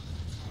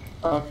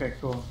 Okay,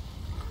 cool.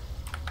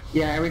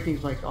 Yeah,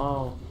 everything's like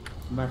all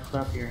messed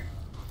up here.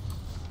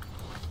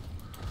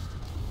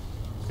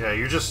 Yeah,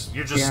 you're just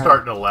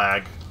starting to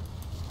lag.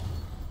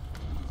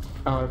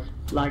 Oh,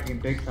 it's lagging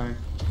big time.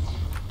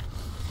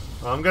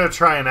 Well, I'm gonna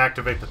try and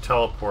activate the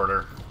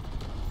teleporter.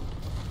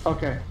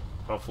 Okay.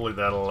 Hopefully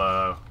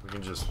that'll we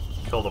can just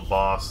kill the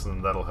boss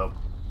and that'll help.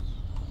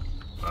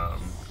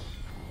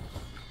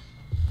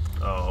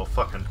 Oh,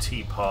 fucking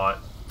teapot.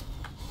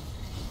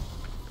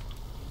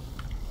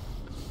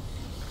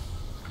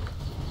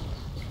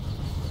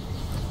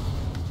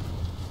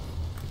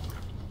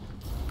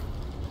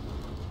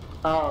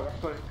 Oh,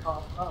 that's what it's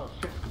called. Oh,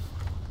 shit.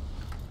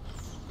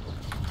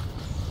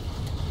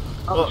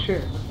 Oh, Well,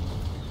 shit.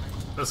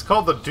 It's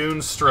called the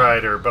Dune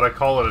Strider, but I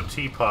call it a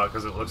teapot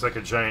because it looks like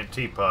a giant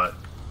teapot.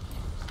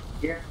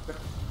 Yeah.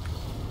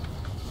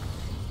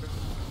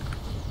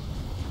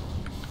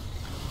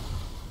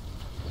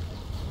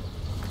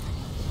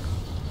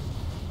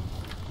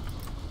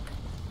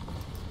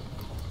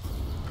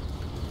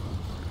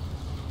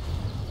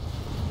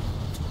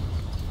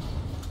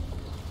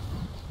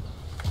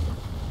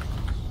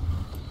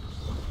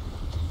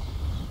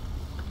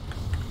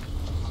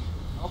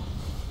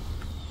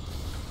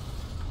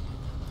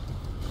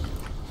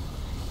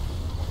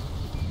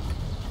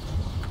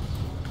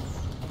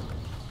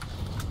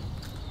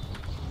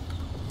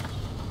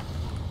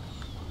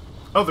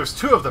 Oh, there's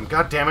two of them.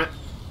 God damn it.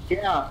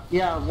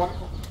 Yeah, one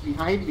was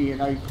behind me,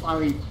 and I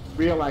finally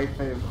realized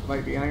that it was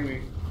right behind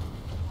me.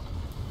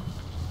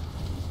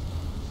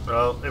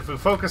 Well, if we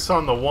focus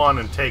on the one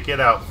and take it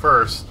out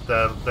first,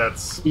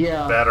 that's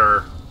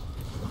better.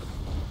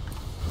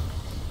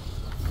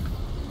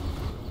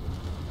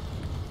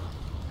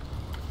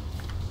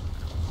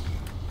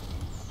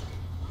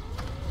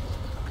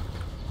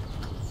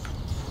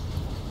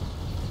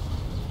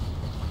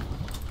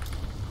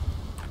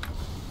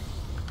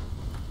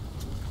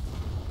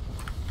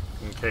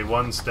 Okay,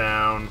 one's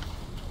down.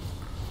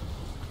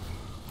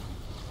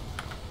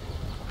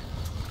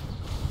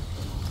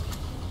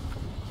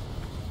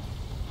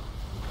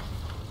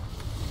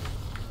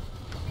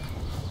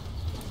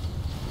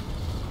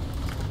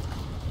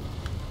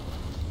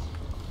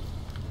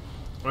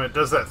 When it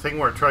does that thing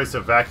where it tries to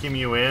vacuum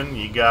you in,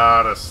 you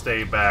gotta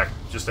stay back.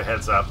 Just a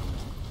heads up.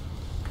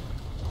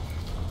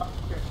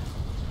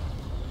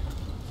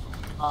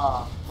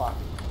 Ah, fuck.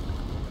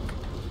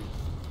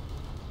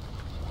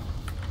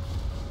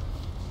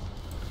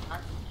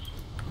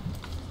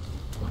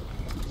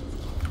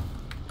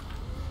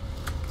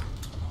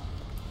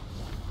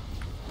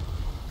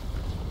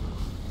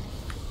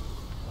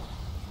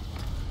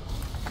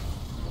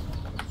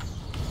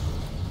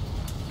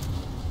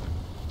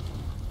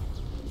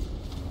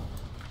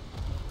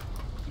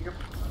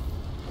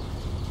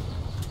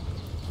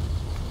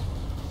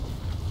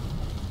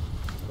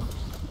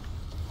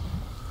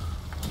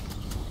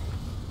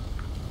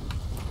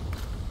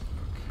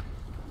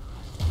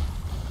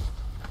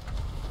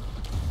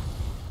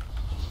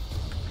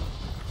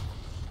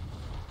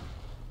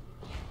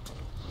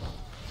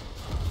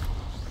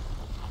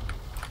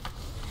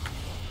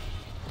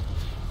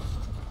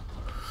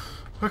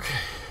 Okay.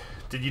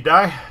 Did you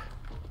die?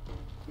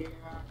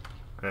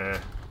 Yeah.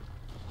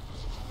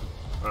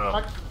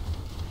 Well,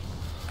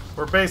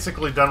 we're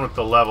basically done with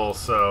the level,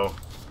 so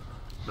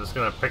I'm just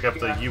gonna pick up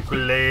the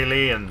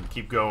ukulele and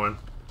keep going.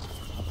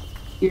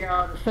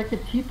 Yeah, the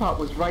second teapot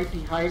was right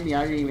behind me.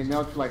 I didn't even know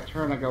until I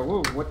turned. I go,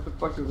 whoa, what the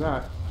fuck is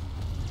that?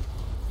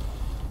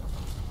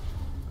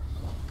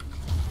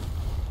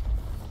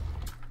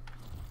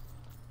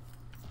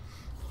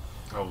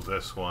 Oh,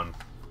 this one.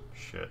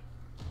 Shit.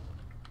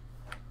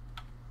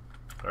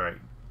 Alright.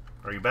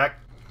 Are you back?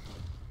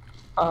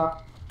 I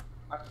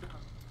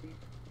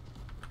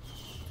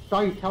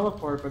saw you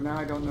teleport, but now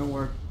I don't know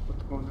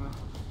what's going on.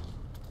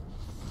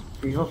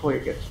 See, hopefully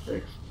it gets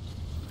fixed.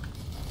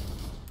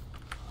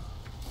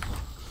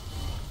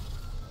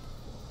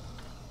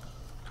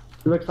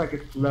 It looks like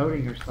it's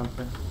loading or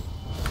something.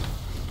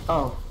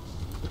 Oh,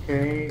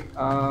 okay.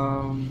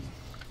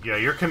 Yeah,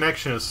 your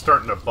connection is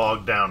starting to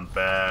bog down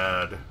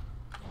bad.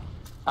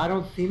 I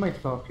don't see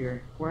myself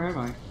here. Where am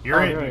I?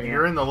 You're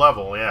in the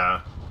level,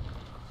 yeah.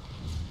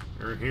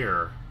 You're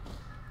here.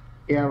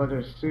 Yeah, but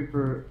they're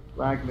super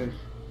lagless.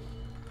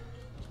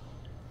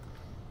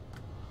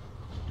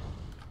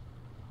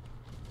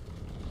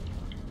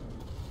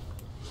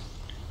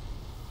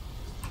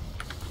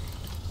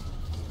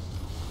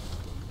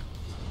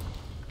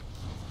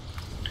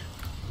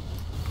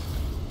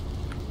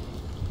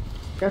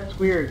 That's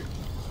weird.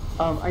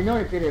 I know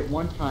I did it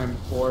one time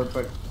before,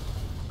 but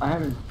I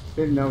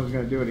didn't know I was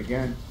gonna do it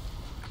again.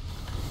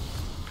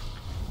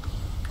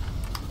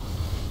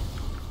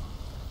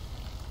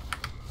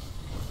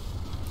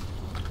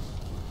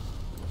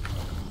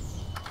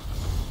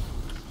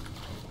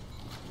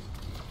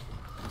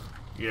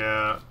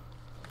 Yeah.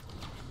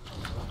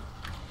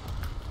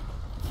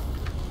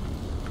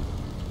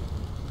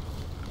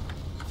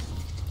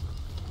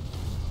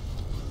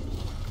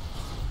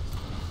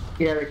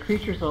 Yeah, the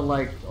creatures are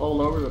like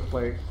all over the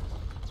place.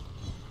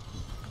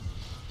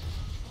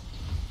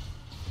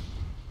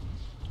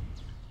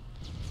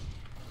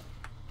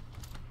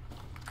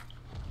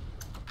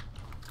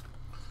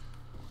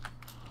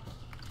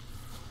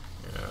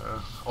 Yeah.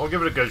 I'll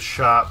give it a good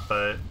shot,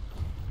 but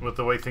with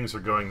the way things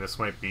are going, this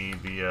might be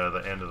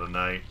the end of the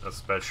night,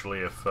 especially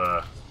if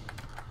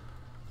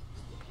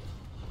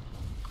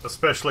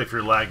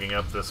you're lagging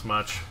up this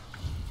much.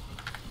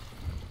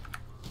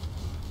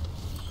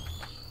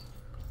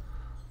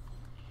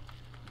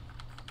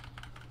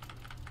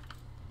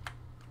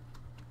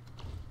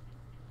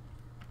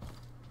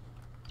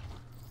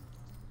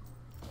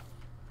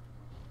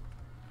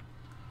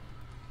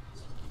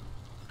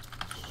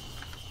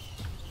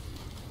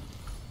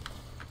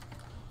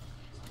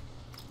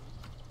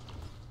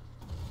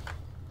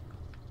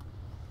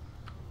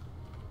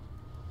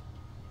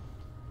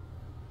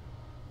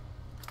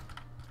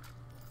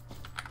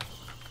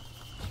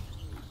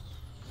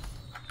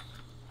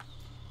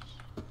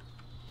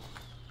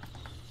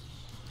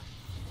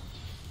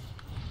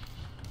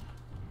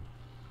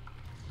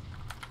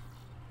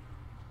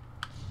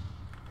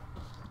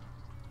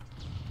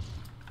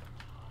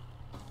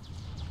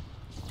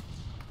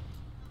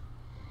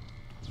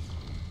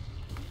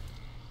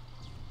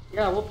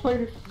 Yeah, we'll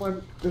play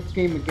this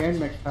game again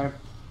next time.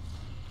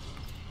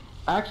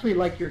 I actually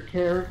like your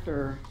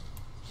character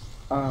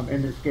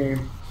in this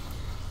game.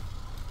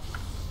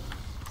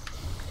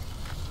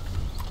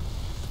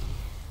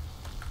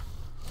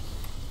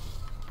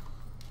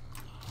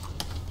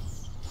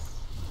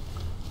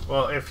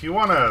 Well, if you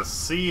want to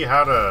see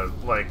how to,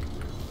 like,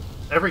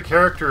 every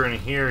character in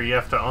here, you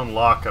have to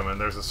unlock them,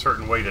 and there's a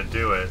certain way to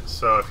do it.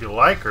 So if you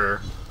like her,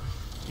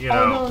 you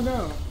know... Oh,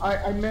 no.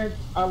 I meant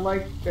I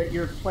like that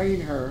you're playing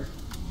her.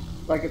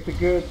 Like, it's a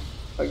good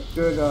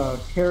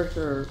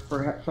character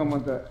for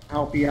someone to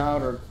help you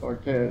out or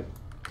to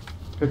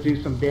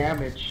do some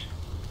damage.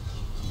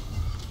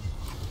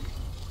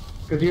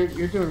 Because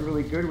you're doing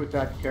really good with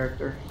that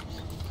character.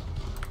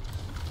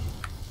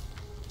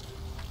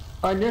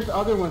 And there's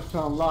other ones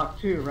to unlock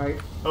too, right?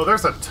 Oh,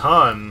 there's a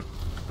ton.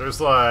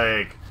 There's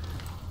like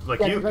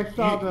Yeah,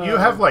 you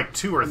have like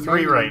 2 or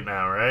 3 right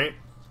now, right?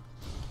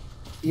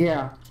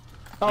 Yeah.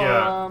 Oh,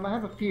 yeah. I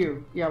have a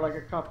few. Yeah, like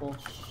a couple.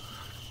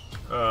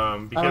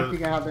 Because I don't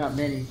think I have that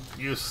many.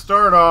 You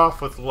start off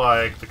with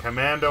like the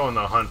Commando and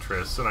the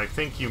Huntress, and I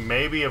think you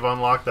maybe have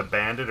unlocked the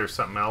Bandit or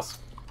something else.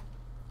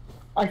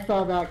 I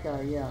saw that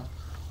guy, yeah.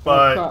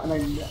 But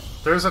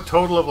there's a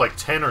total of like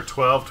 10 or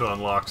 12 to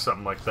unlock,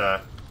 something like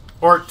that.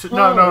 Or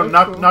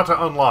not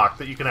to unlock,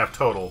 that you can have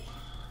total.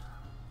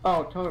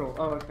 Oh, total.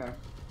 Oh, okay.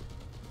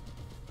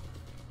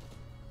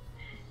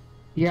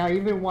 Yeah,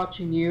 even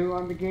watching you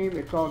on the game,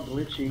 it's all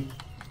glitchy.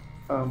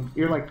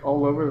 You're like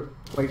all over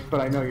the place,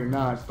 but I know you're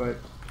not. But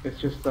it's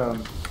just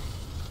the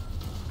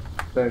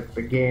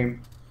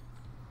game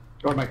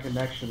or my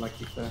connection,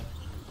 like you said.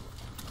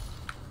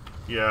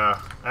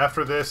 Yeah.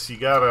 After this, you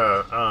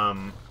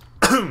gotta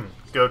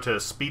go to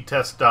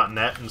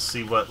speedtest.net and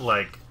see what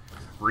like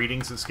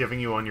readings it's giving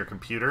you on your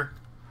computer.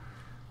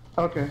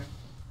 Okay.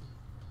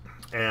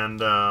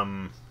 And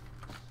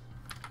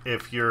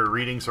if your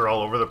readings are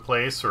all over the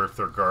place or if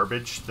they're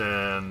garbage,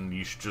 then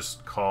you should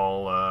just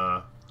call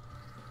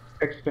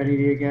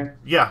Xfinity again.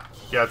 Yeah,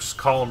 just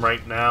call them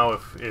right now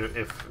if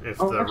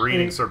the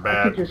readings are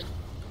bad.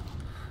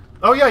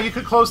 Oh yeah, you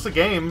could close the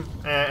game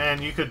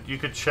and you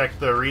could check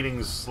the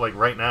readings like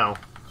right now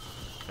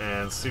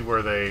and see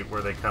where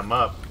they come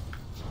up,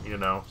 you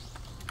know.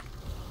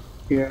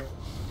 Yeah.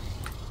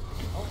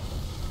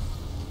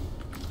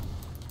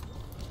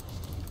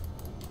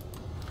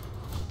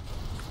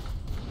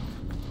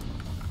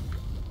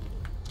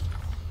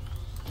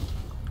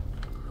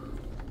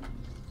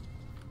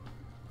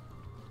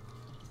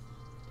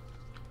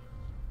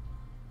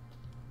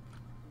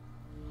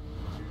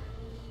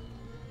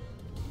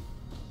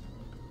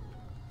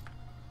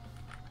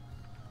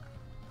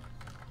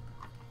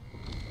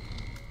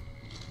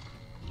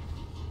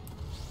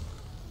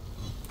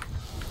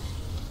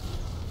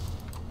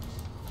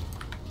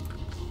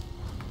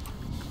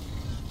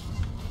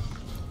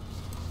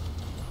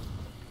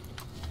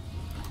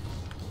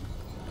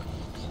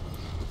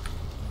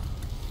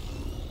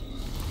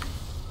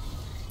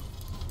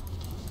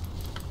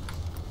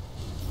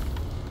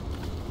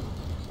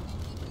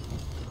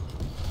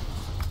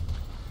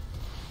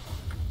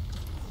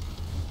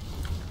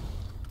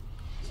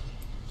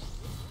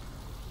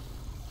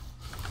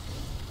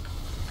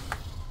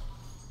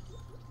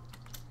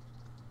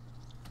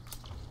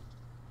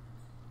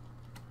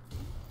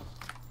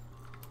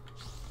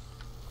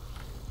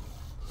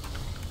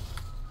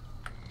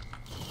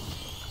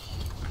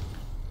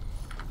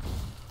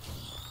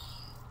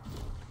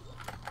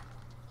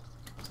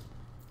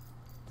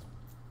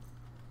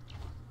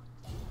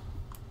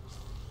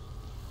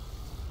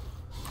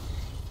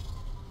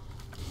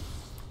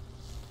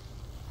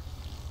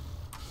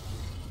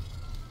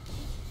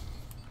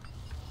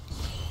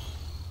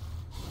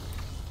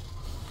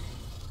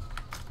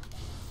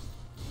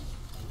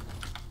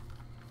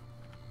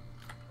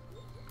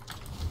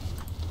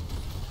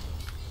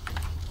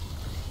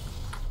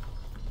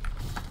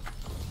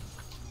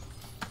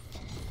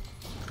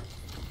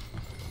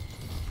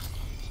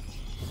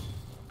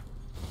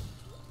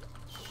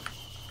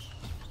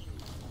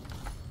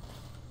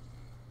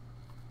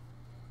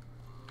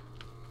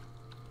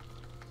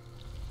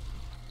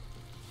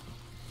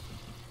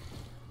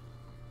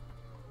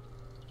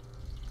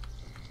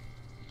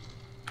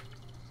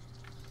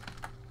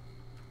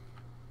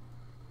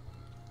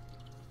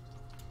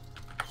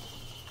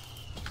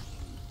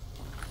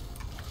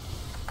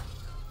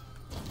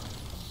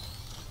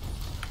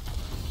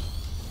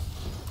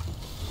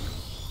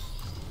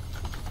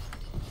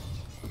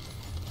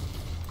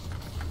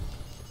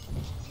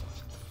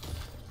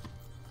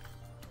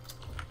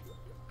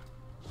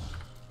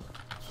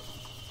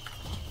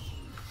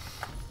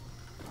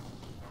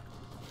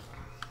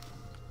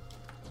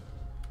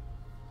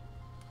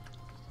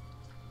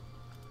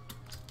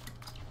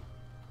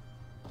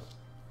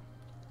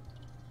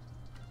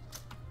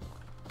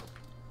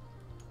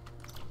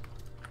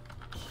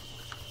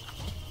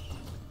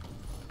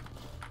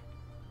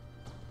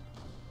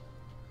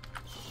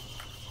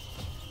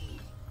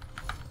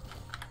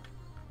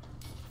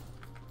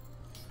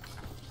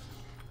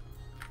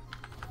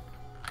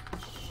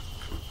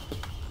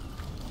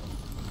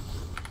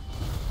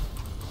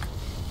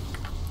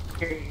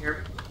 Can you hear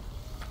me?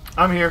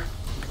 I'm here.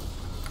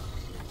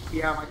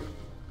 Yeah,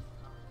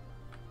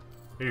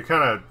 You're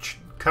kind of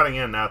cutting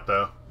in and out,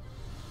 though.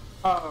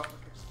 okay.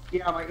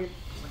 Yeah, my internet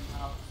went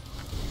out.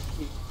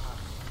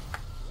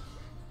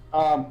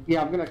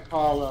 Yeah, I'm gonna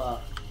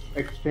call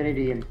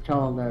Xfinity and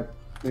tell them that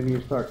they need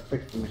to start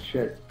fixing the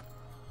shit.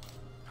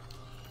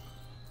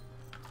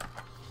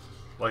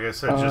 Like I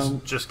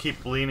said, just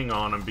keep leaning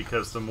on them,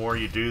 because the more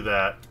you do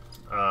that,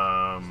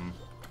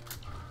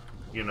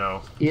 you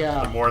know,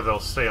 yeah, the more they'll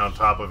stay on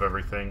top of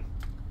everything.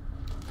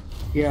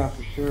 Yeah,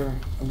 for sure.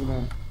 I'm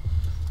gonna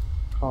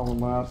call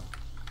them up.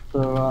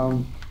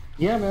 So,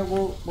 yeah, man,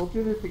 we'll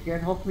do this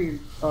again. Hopefully,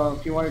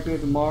 if you want to do it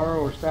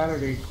tomorrow or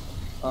Saturday,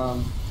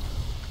 I'll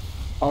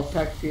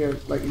text you,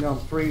 let you know I'm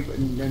free,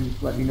 and then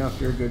just let me know if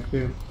you're good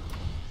too.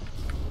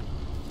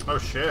 Oh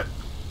shit!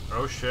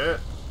 Oh shit!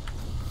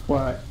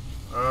 What?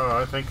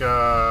 Oh, I think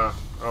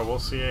we'll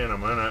see you in a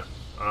minute.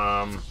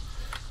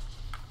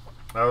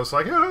 I was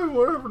like, yeah,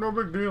 whatever, no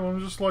big deal. I'm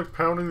just like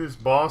pounding these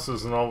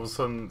bosses, and all of a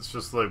sudden it's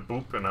just like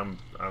boop, and I'm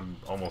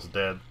almost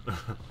dead.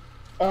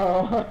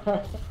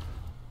 Oh.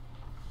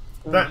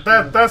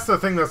 That's the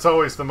thing that's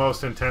always the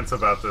most intense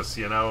about this,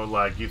 you know.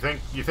 Like you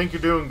think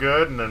you're doing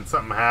good, and then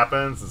something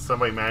happens, and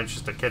somebody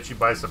manages to catch you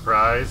by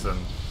surprise, and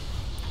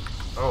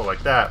oh,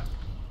 like that.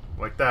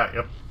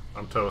 Yep,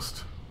 I'm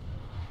toast.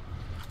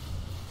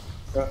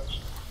 Yeah.